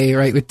okay,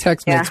 right, with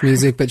Tex-Mex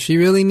music, but she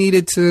really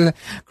needed to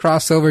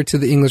cross over to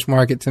the English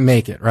market to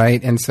make it,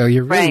 right? And so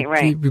you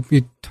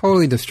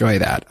totally destroy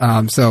that.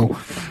 So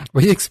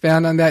will you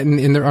expand on that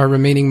in our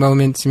remaining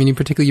moments? I mean,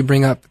 particularly you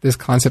bring up this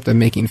concept of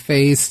making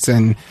face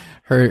and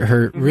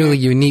her really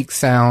unique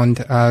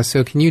sound.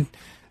 So can you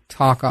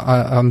talk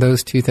on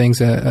those two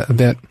things a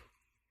bit?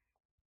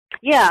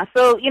 Yeah,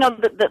 so,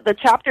 the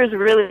chapter is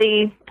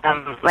really,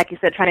 like you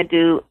said, trying to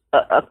do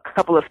a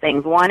couple of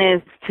things. One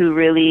is to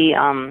really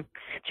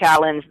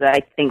challenge the, I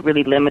think,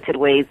 really limited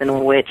ways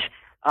in which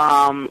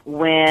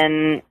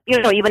when,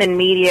 even in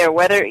media or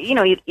whether,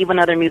 even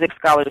other music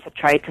scholars have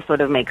tried to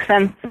sort of make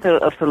sense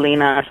of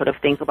Selena or sort of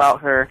think about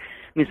her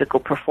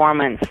musical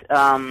performance.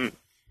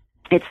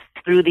 It's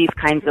through these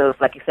kinds of,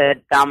 like you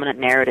said, dominant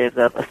narratives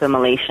of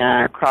assimilation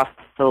or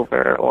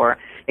crossover or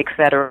et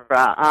cetera,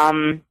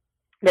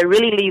 that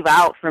really leave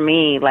out for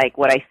me, like,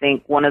 what I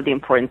think one of the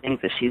important things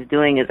that she's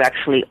doing is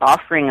actually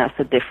offering us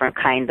a different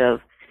kind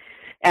of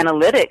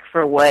analytic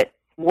for what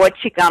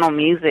Chicano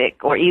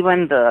music or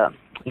even the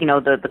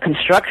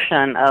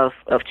construction of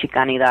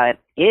Chicanidad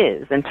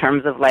is in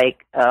terms of,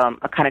 like,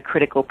 a kind of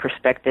critical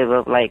perspective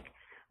of, like,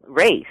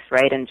 race,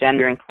 right, and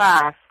gender and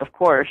class, of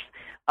course.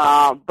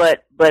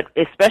 But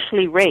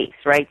especially race,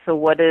 right? So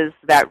what does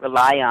that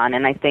rely on?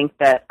 And I think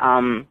that,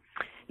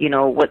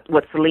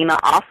 what Selena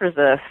offers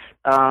us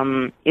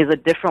is a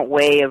different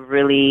way of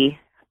really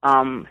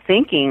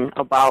thinking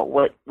about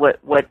what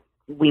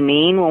we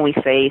mean when we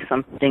say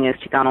something is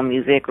Chicano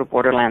music or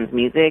Borderlands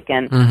music.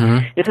 And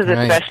this is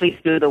especially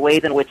through the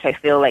ways in which I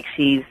feel like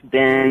she's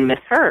been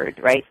misheard,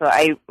 right? So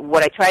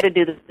what I try to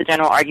do, the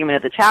general argument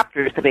of the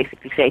chapter is to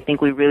basically say I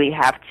think we really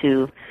have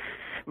to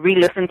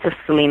re-listen to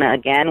Selena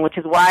again, which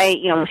is why,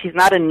 she's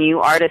not a new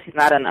artist. She's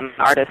not an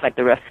artist like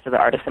the rest of the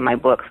artists in my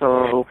book.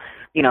 So,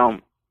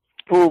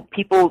 who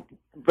people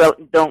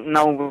don't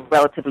know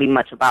relatively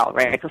much about,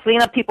 right? So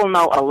Selena, people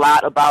know a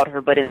lot about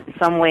her, but in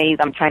some ways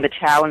I'm trying to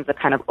challenge the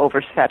kind of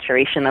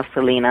oversaturation of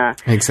Selena.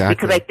 Exactly.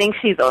 Because I think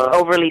she's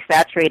overly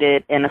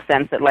saturated in a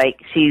sense that, like,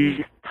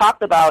 she's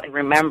talked about and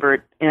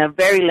remembered in a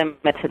very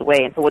limited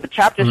way. And so what the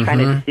chapter is trying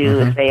to do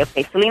is say,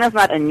 okay, Selena's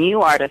not a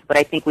new artist, but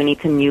I think we need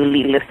to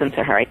newly listen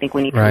to her. I think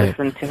we need to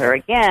listen to her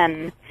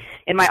again.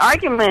 And my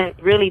argument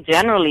really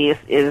generally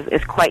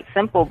is quite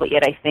simple, but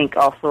yet I think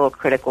also a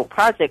critical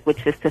project,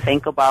 which is to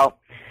think about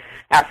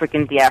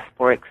African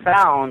diasporic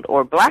sound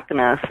or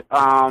blackness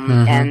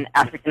and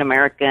African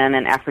American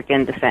and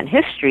African descent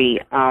history.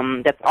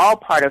 That's all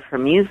part of her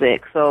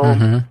music. So,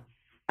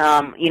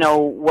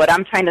 what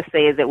I'm trying to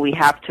say is that we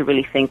have to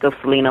really think of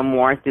Selena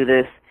more through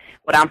this.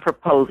 What I'm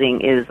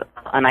proposing is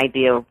an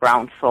idea of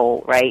brown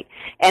soul, right?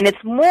 And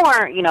it's more,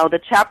 the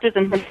chapters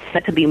are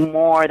meant to be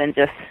more than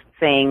just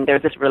saying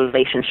there's this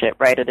relationship,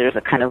 right, or there's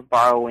a kind of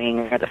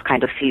borrowing or this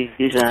kind of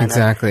fusion of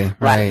black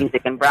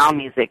music and brown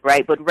music,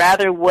 right, but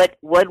rather what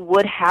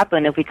would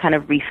happen if we kind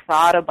of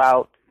rethought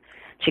about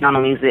Chicano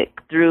music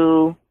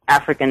through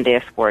African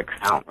diasporic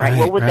sound, right?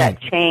 What would that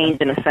change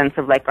in a sense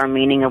of like our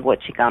meaning of what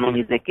Chicano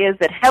music is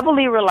that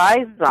heavily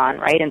relies on,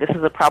 right? And this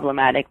is a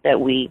problematic that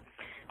we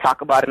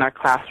talk about in our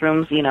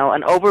classrooms, you know,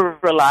 an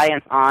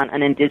over-reliance on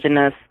an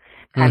indigenous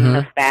kind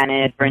of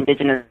Spanish or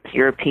indigenous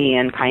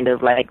European kind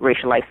of like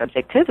racialized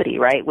subjectivity,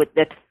 right?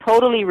 That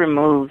totally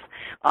removes,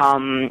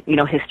 you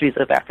know, histories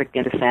of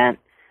African descent,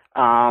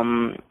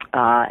 and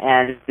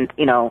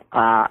you know,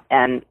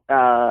 and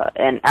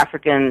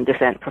African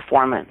descent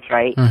performance,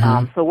 right?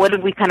 So what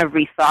did we kind of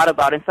rethought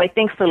about? And so I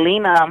think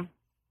Selena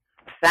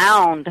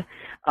found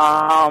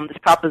this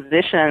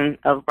proposition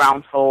of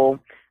brown soul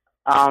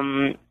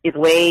is a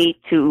way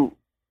to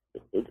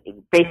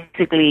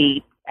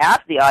basically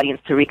ask the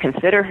audience to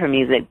reconsider her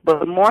music.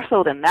 But more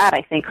so than that,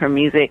 I think her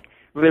music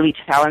really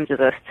challenges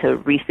us to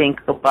rethink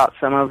about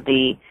some of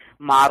the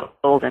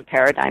models and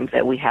paradigms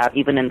that we have,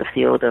 even in the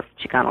field of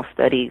Chicano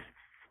studies,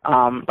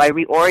 by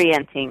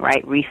reorienting,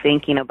 right,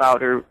 rethinking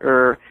about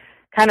or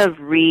kind of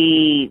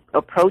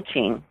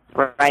reapproaching,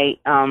 right,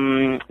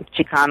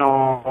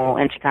 Chicano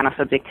and Chicana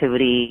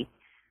subjectivity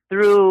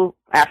through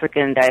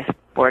African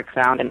diasporic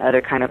sound and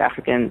other kind of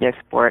African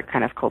diasporic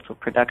kind of cultural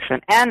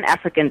production and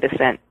African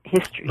descent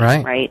history,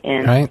 right,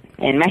 in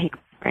Mexico,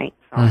 right?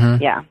 So,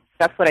 yeah,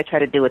 that's what I try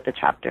to do with the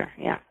chapter,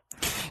 yeah.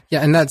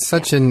 Yeah, and that's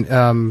such an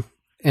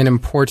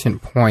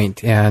important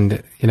point,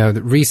 and you know,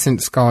 the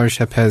recent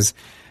scholarship has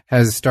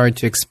started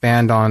to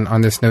expand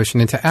on this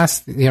notion and to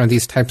ask, you know,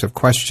 these types of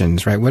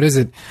questions, right? What does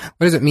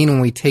it mean when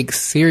we take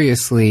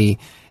seriously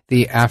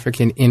the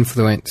African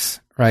influence,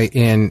 right,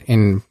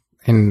 in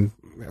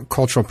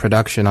cultural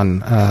production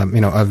on, you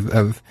know,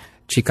 of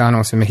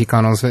Chicanos and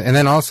Mexicanos, and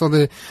then also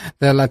the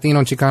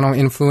Latino Chicano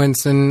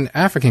influence in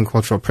African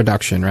cultural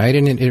production, right?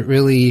 And it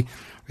really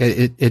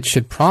it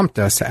should prompt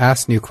us to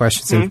ask new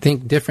questions and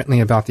think differently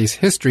about these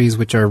histories,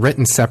 which are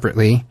written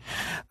separately,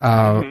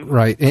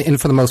 right?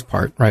 And for the most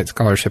part, right,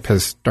 scholarship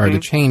has started to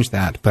change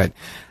that. But,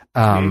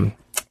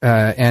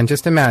 and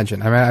just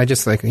imagine, I mean, I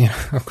just like, you know,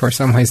 of course,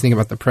 I'm always thinking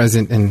about the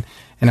present and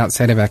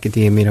outside of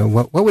academia, you know,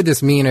 what would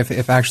this mean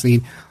if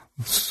actually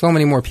so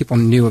many more people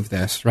knew of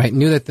this, right?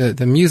 Knew that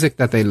the music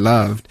that they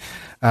loved,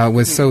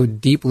 was so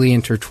deeply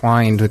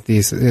intertwined with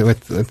these,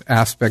 with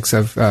aspects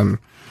of,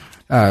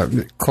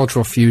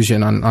 cultural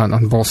fusion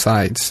on both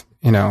sides,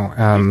 you know.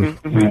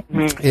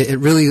 It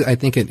really, I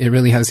think it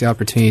really has the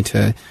opportunity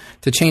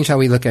to change how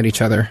we look at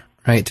each other,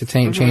 right? To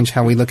change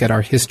how we look at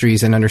our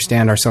histories and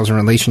understand ourselves in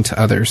relation to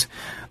others,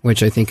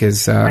 which I think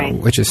is,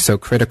 which is so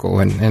critical.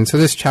 And so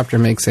this chapter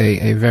makes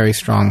a very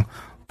strong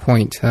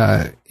point,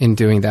 in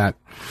doing that.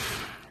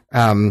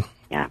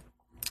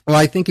 Well,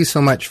 I thank you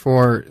so much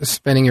for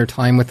spending your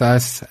time with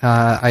us.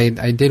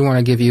 I did want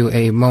to give you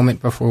a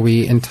moment before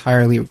we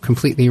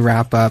completely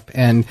wrap up,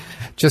 and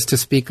just to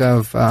speak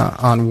of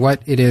on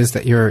what it is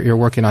that you're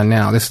working on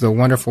now. This is a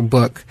wonderful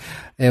book.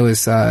 It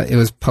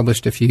was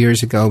published a few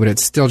years ago, but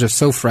it's still just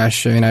so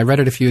fresh. I mean, I read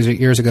it a few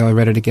years ago. I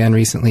read it again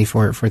recently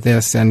for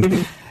this,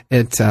 and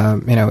it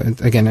you know,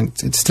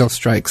 it still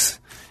strikes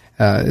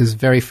is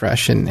very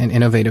fresh and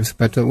innovative.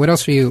 But what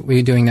else are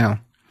you doing now?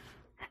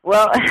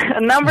 Well,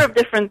 a number of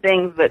different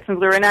things, but since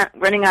we're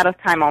running out of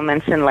time, I'll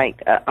mention like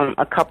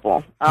a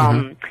couple.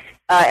 I'm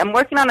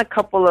working on a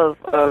couple of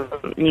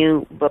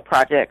new book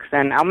projects,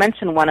 and I'll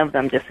mention one of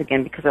them just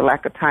again because of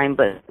lack of time.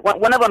 But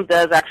one of them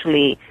does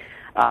actually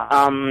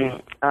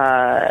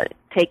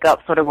take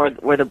up sort of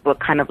where the book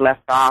kind of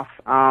left off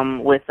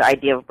with the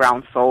idea of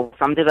brown soul.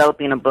 So I'm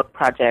developing a book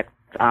project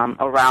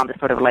around this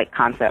sort of like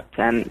concept,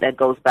 and that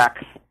goes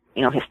back,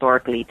 you know,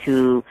 historically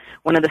to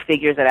one of the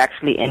figures that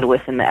actually end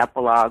with in the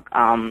epilogue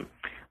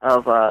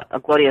of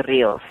Gloria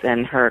Rios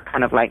and her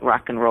kind of like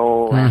rock and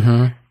roll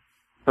and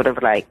sort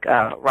of like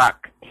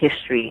rock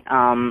history.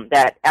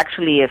 That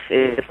actually,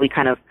 if we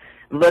kind of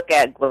look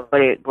at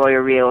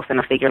Gloria Rios and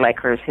a figure like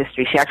her's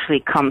history, she actually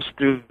comes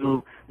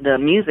through the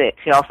music.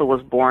 She also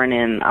was born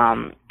in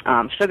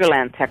Sugar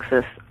Land,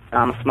 Texas,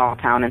 a small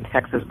town in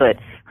Texas, but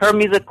her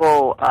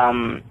musical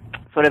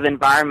sort of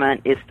environment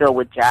is filled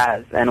with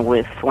jazz and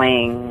with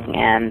swing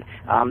and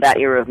that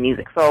era of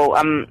music. So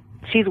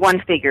she's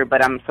one figure,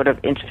 but I'm sort of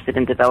interested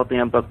in developing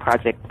a book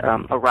project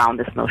around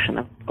this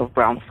notion of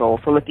brown soul.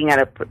 So looking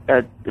at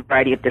a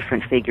variety of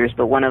different figures,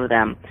 but one of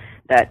them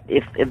that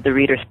if the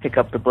readers pick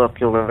up the book,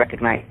 you'll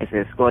recognize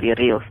is Gloria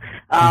Rios.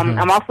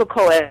 I'm also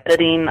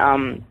co-editing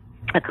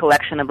a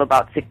collection of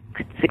about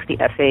 60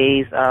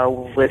 essays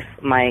with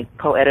my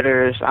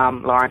co-editors,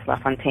 Lawrence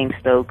LaFontaine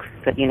Stokes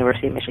at the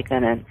University of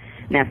Michigan and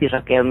Nancy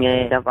Raquel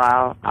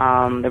Mireval.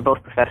 They're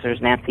both professors.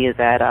 Nancy is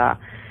at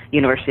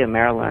University of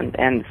Maryland.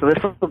 And so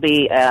this will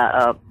be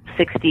a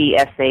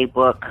 60-essay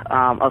book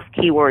of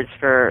keywords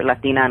for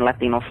Latina and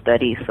Latino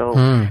studies. So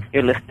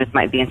your listeners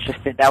might be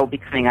interested. That will be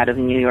coming out of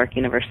New York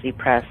University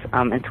Press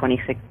in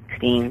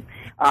 2016.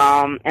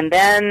 And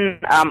then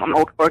I'm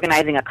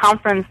organizing a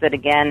conference that,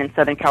 again, in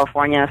Southern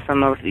California,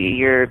 some of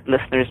your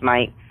listeners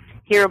might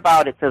hear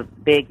about, it's a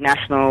big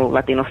National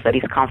Latino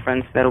Studies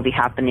Conference that will be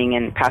happening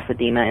in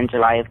Pasadena in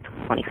July of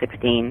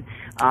 2016.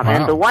 Wow.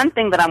 And the one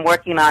thing that I'm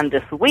working on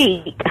this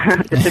week,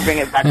 just to bring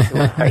it back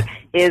to it, sorry,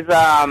 is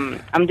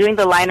I'm doing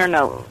the liner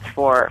notes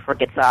for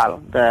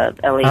Quetzal, the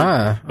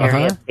LA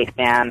area big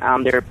band.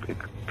 They're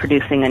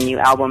producing a new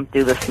album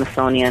through the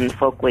Smithsonian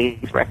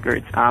Folkways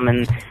Records,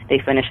 and they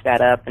finished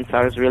that up, and so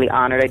I was really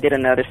honored. I did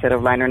another set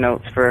of liner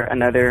notes for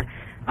another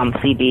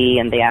CD,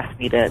 and they asked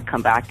me to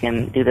come back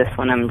and do this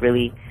one. I'm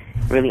really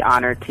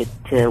honored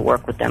to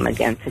work with them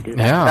again to do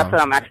that. Yeah. That's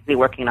what I'm actually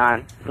working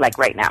on, like,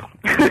 right now.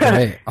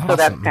 Right. Awesome. So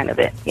that's kind of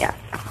it, yeah.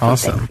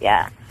 Awesome.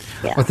 Yeah.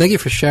 Well, thank you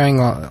for sharing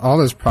all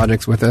those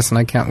projects with us, and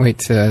I can't wait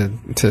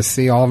to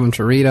see all of them,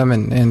 to read them,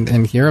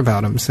 and hear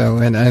about them. So,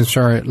 and I'm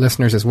sure our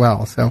listeners as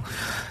well. So,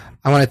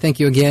 I want to thank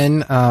you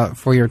again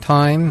for your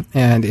time,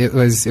 and it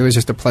was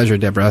just a pleasure,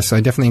 Deborah. So I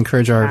definitely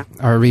encourage our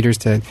readers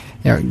to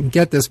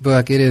get this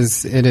book. It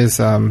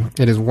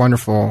is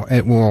wonderful.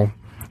 It will,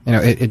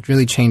 it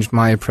really changed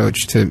my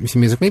approach to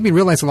music. Made me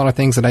realize a lot of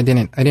things that I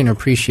didn't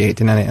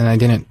appreciate, and I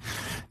didn't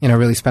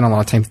really spend a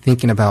lot of time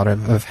thinking about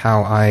of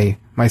how I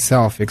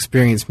myself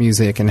experience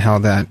music and how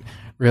that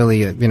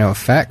really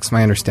affects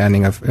my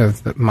understanding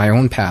of my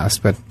own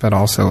past, but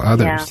also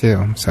others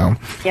too. So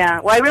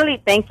well, I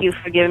really thank you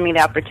for giving me the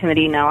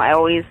opportunity. Now,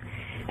 I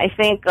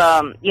think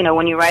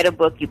when you write a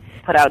book, you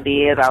put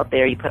ideas out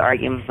there, you put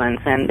arguments,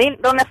 and they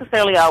don't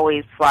necessarily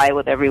always fly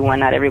with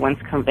everyone. Not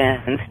everyone's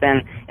convinced,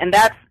 and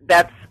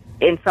that's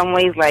in some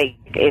ways, like,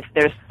 if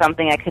there's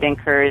something I could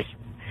encourage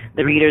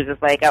the readers,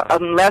 is like,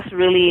 I'm less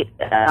really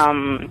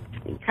kind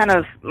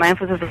of, my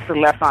emphasis is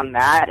less on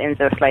that, and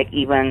just like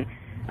even.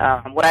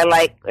 What I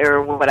like,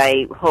 or what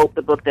I hope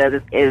the book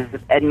does, is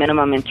at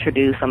minimum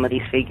introduce some of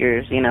these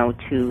figures,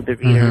 to the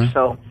reader. Mm-hmm.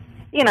 So,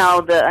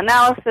 the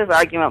analysis,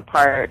 argument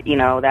part,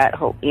 that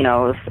hope,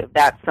 if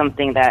that's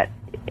something that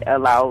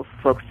allows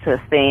folks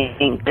to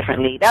think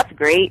differently, that's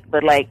great.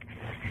 But like,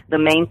 the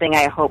main thing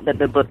I hope that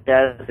the book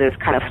does is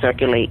kind of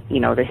circulate,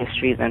 the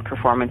histories and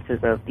performances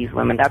of these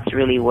women. That's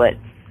really what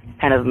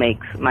kind of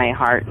makes my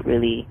heart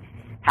really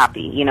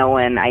happy,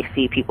 when I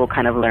see people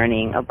kind of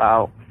learning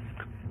about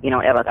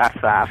Eva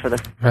Garza for the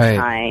first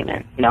time,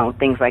 and,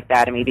 things like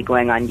that, and maybe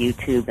going on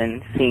YouTube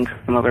and seeing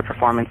some of her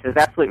performances.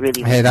 That's what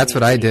really... Hey, that's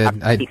what I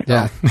did.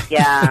 Yeah.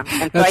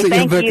 And so I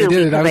thank you,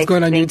 because I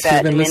going on think YouTube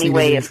that and in any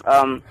way, if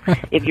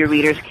your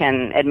readers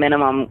can, at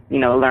minimum,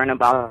 learn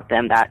about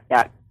them, that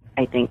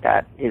I think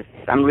that is...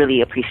 I'm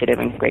really appreciative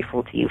and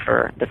grateful to you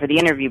for the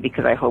interview,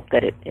 because I hope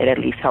that it at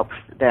least helps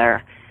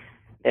their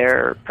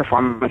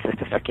performances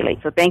to circulate.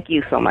 So thank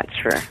you so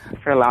much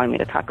for allowing me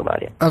to talk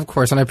about it. Of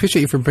course, and I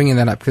appreciate you for bringing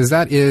that up, because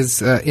that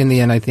is, in the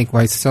end, I think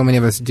why so many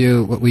of us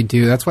do what we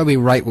do. That's why we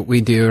write what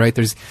we do, right?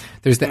 There's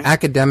the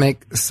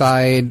academic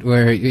side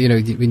where,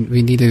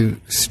 we need to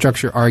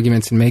structure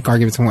arguments and make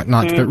arguments and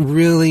whatnot, but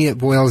really it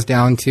boils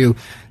down to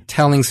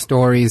telling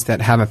stories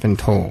that haven't been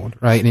told,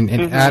 right? And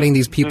adding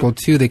these people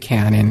to the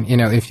canon,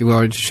 if you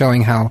will,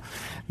 showing how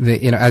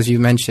as you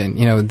mentioned,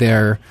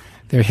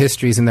 their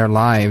histories and their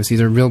lives.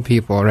 These are real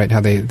people, right?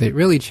 How they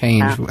really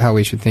change how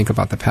we should think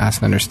about the past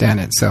and understand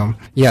it. So,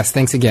 yes,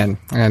 thanks again.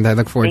 And I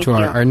look forward to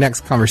our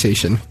next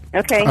conversation.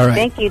 Okay. All right.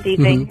 Thank you,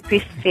 DJ.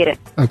 Appreciate it.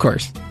 Of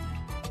course.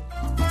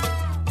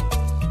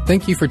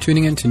 Thank you for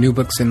tuning in to New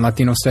Books in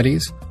Latino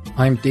Studies.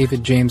 I'm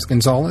David James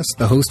Gonzalez,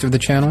 the host of the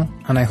channel,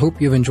 and I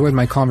hope you've enjoyed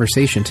my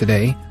conversation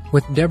today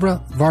with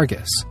Deborah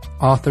Vargas,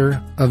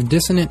 author of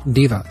Dissonant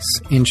Divas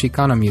in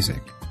Chicana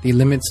Music, The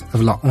Limits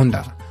of La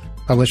Onda,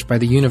 published by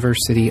the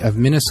University of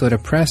Minnesota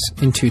Press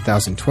in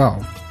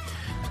 2012.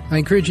 I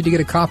encourage you to get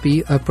a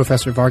copy of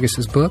Professor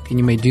Vargas's book, and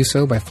you may do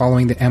so by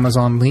following the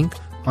Amazon link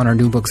on our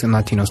New Books in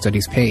Latino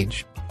Studies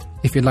page.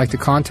 If you'd like to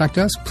contact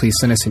us, please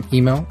send us an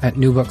email at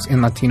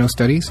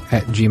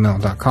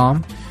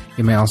newbooksinlatinostudies@gmail.com.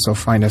 You may also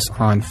find us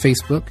on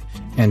Facebook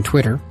and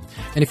Twitter.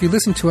 And if you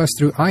listen to us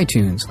through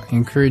iTunes, I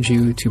encourage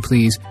you to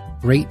please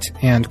rate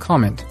and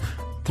comment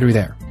through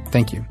there.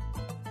 Thank you.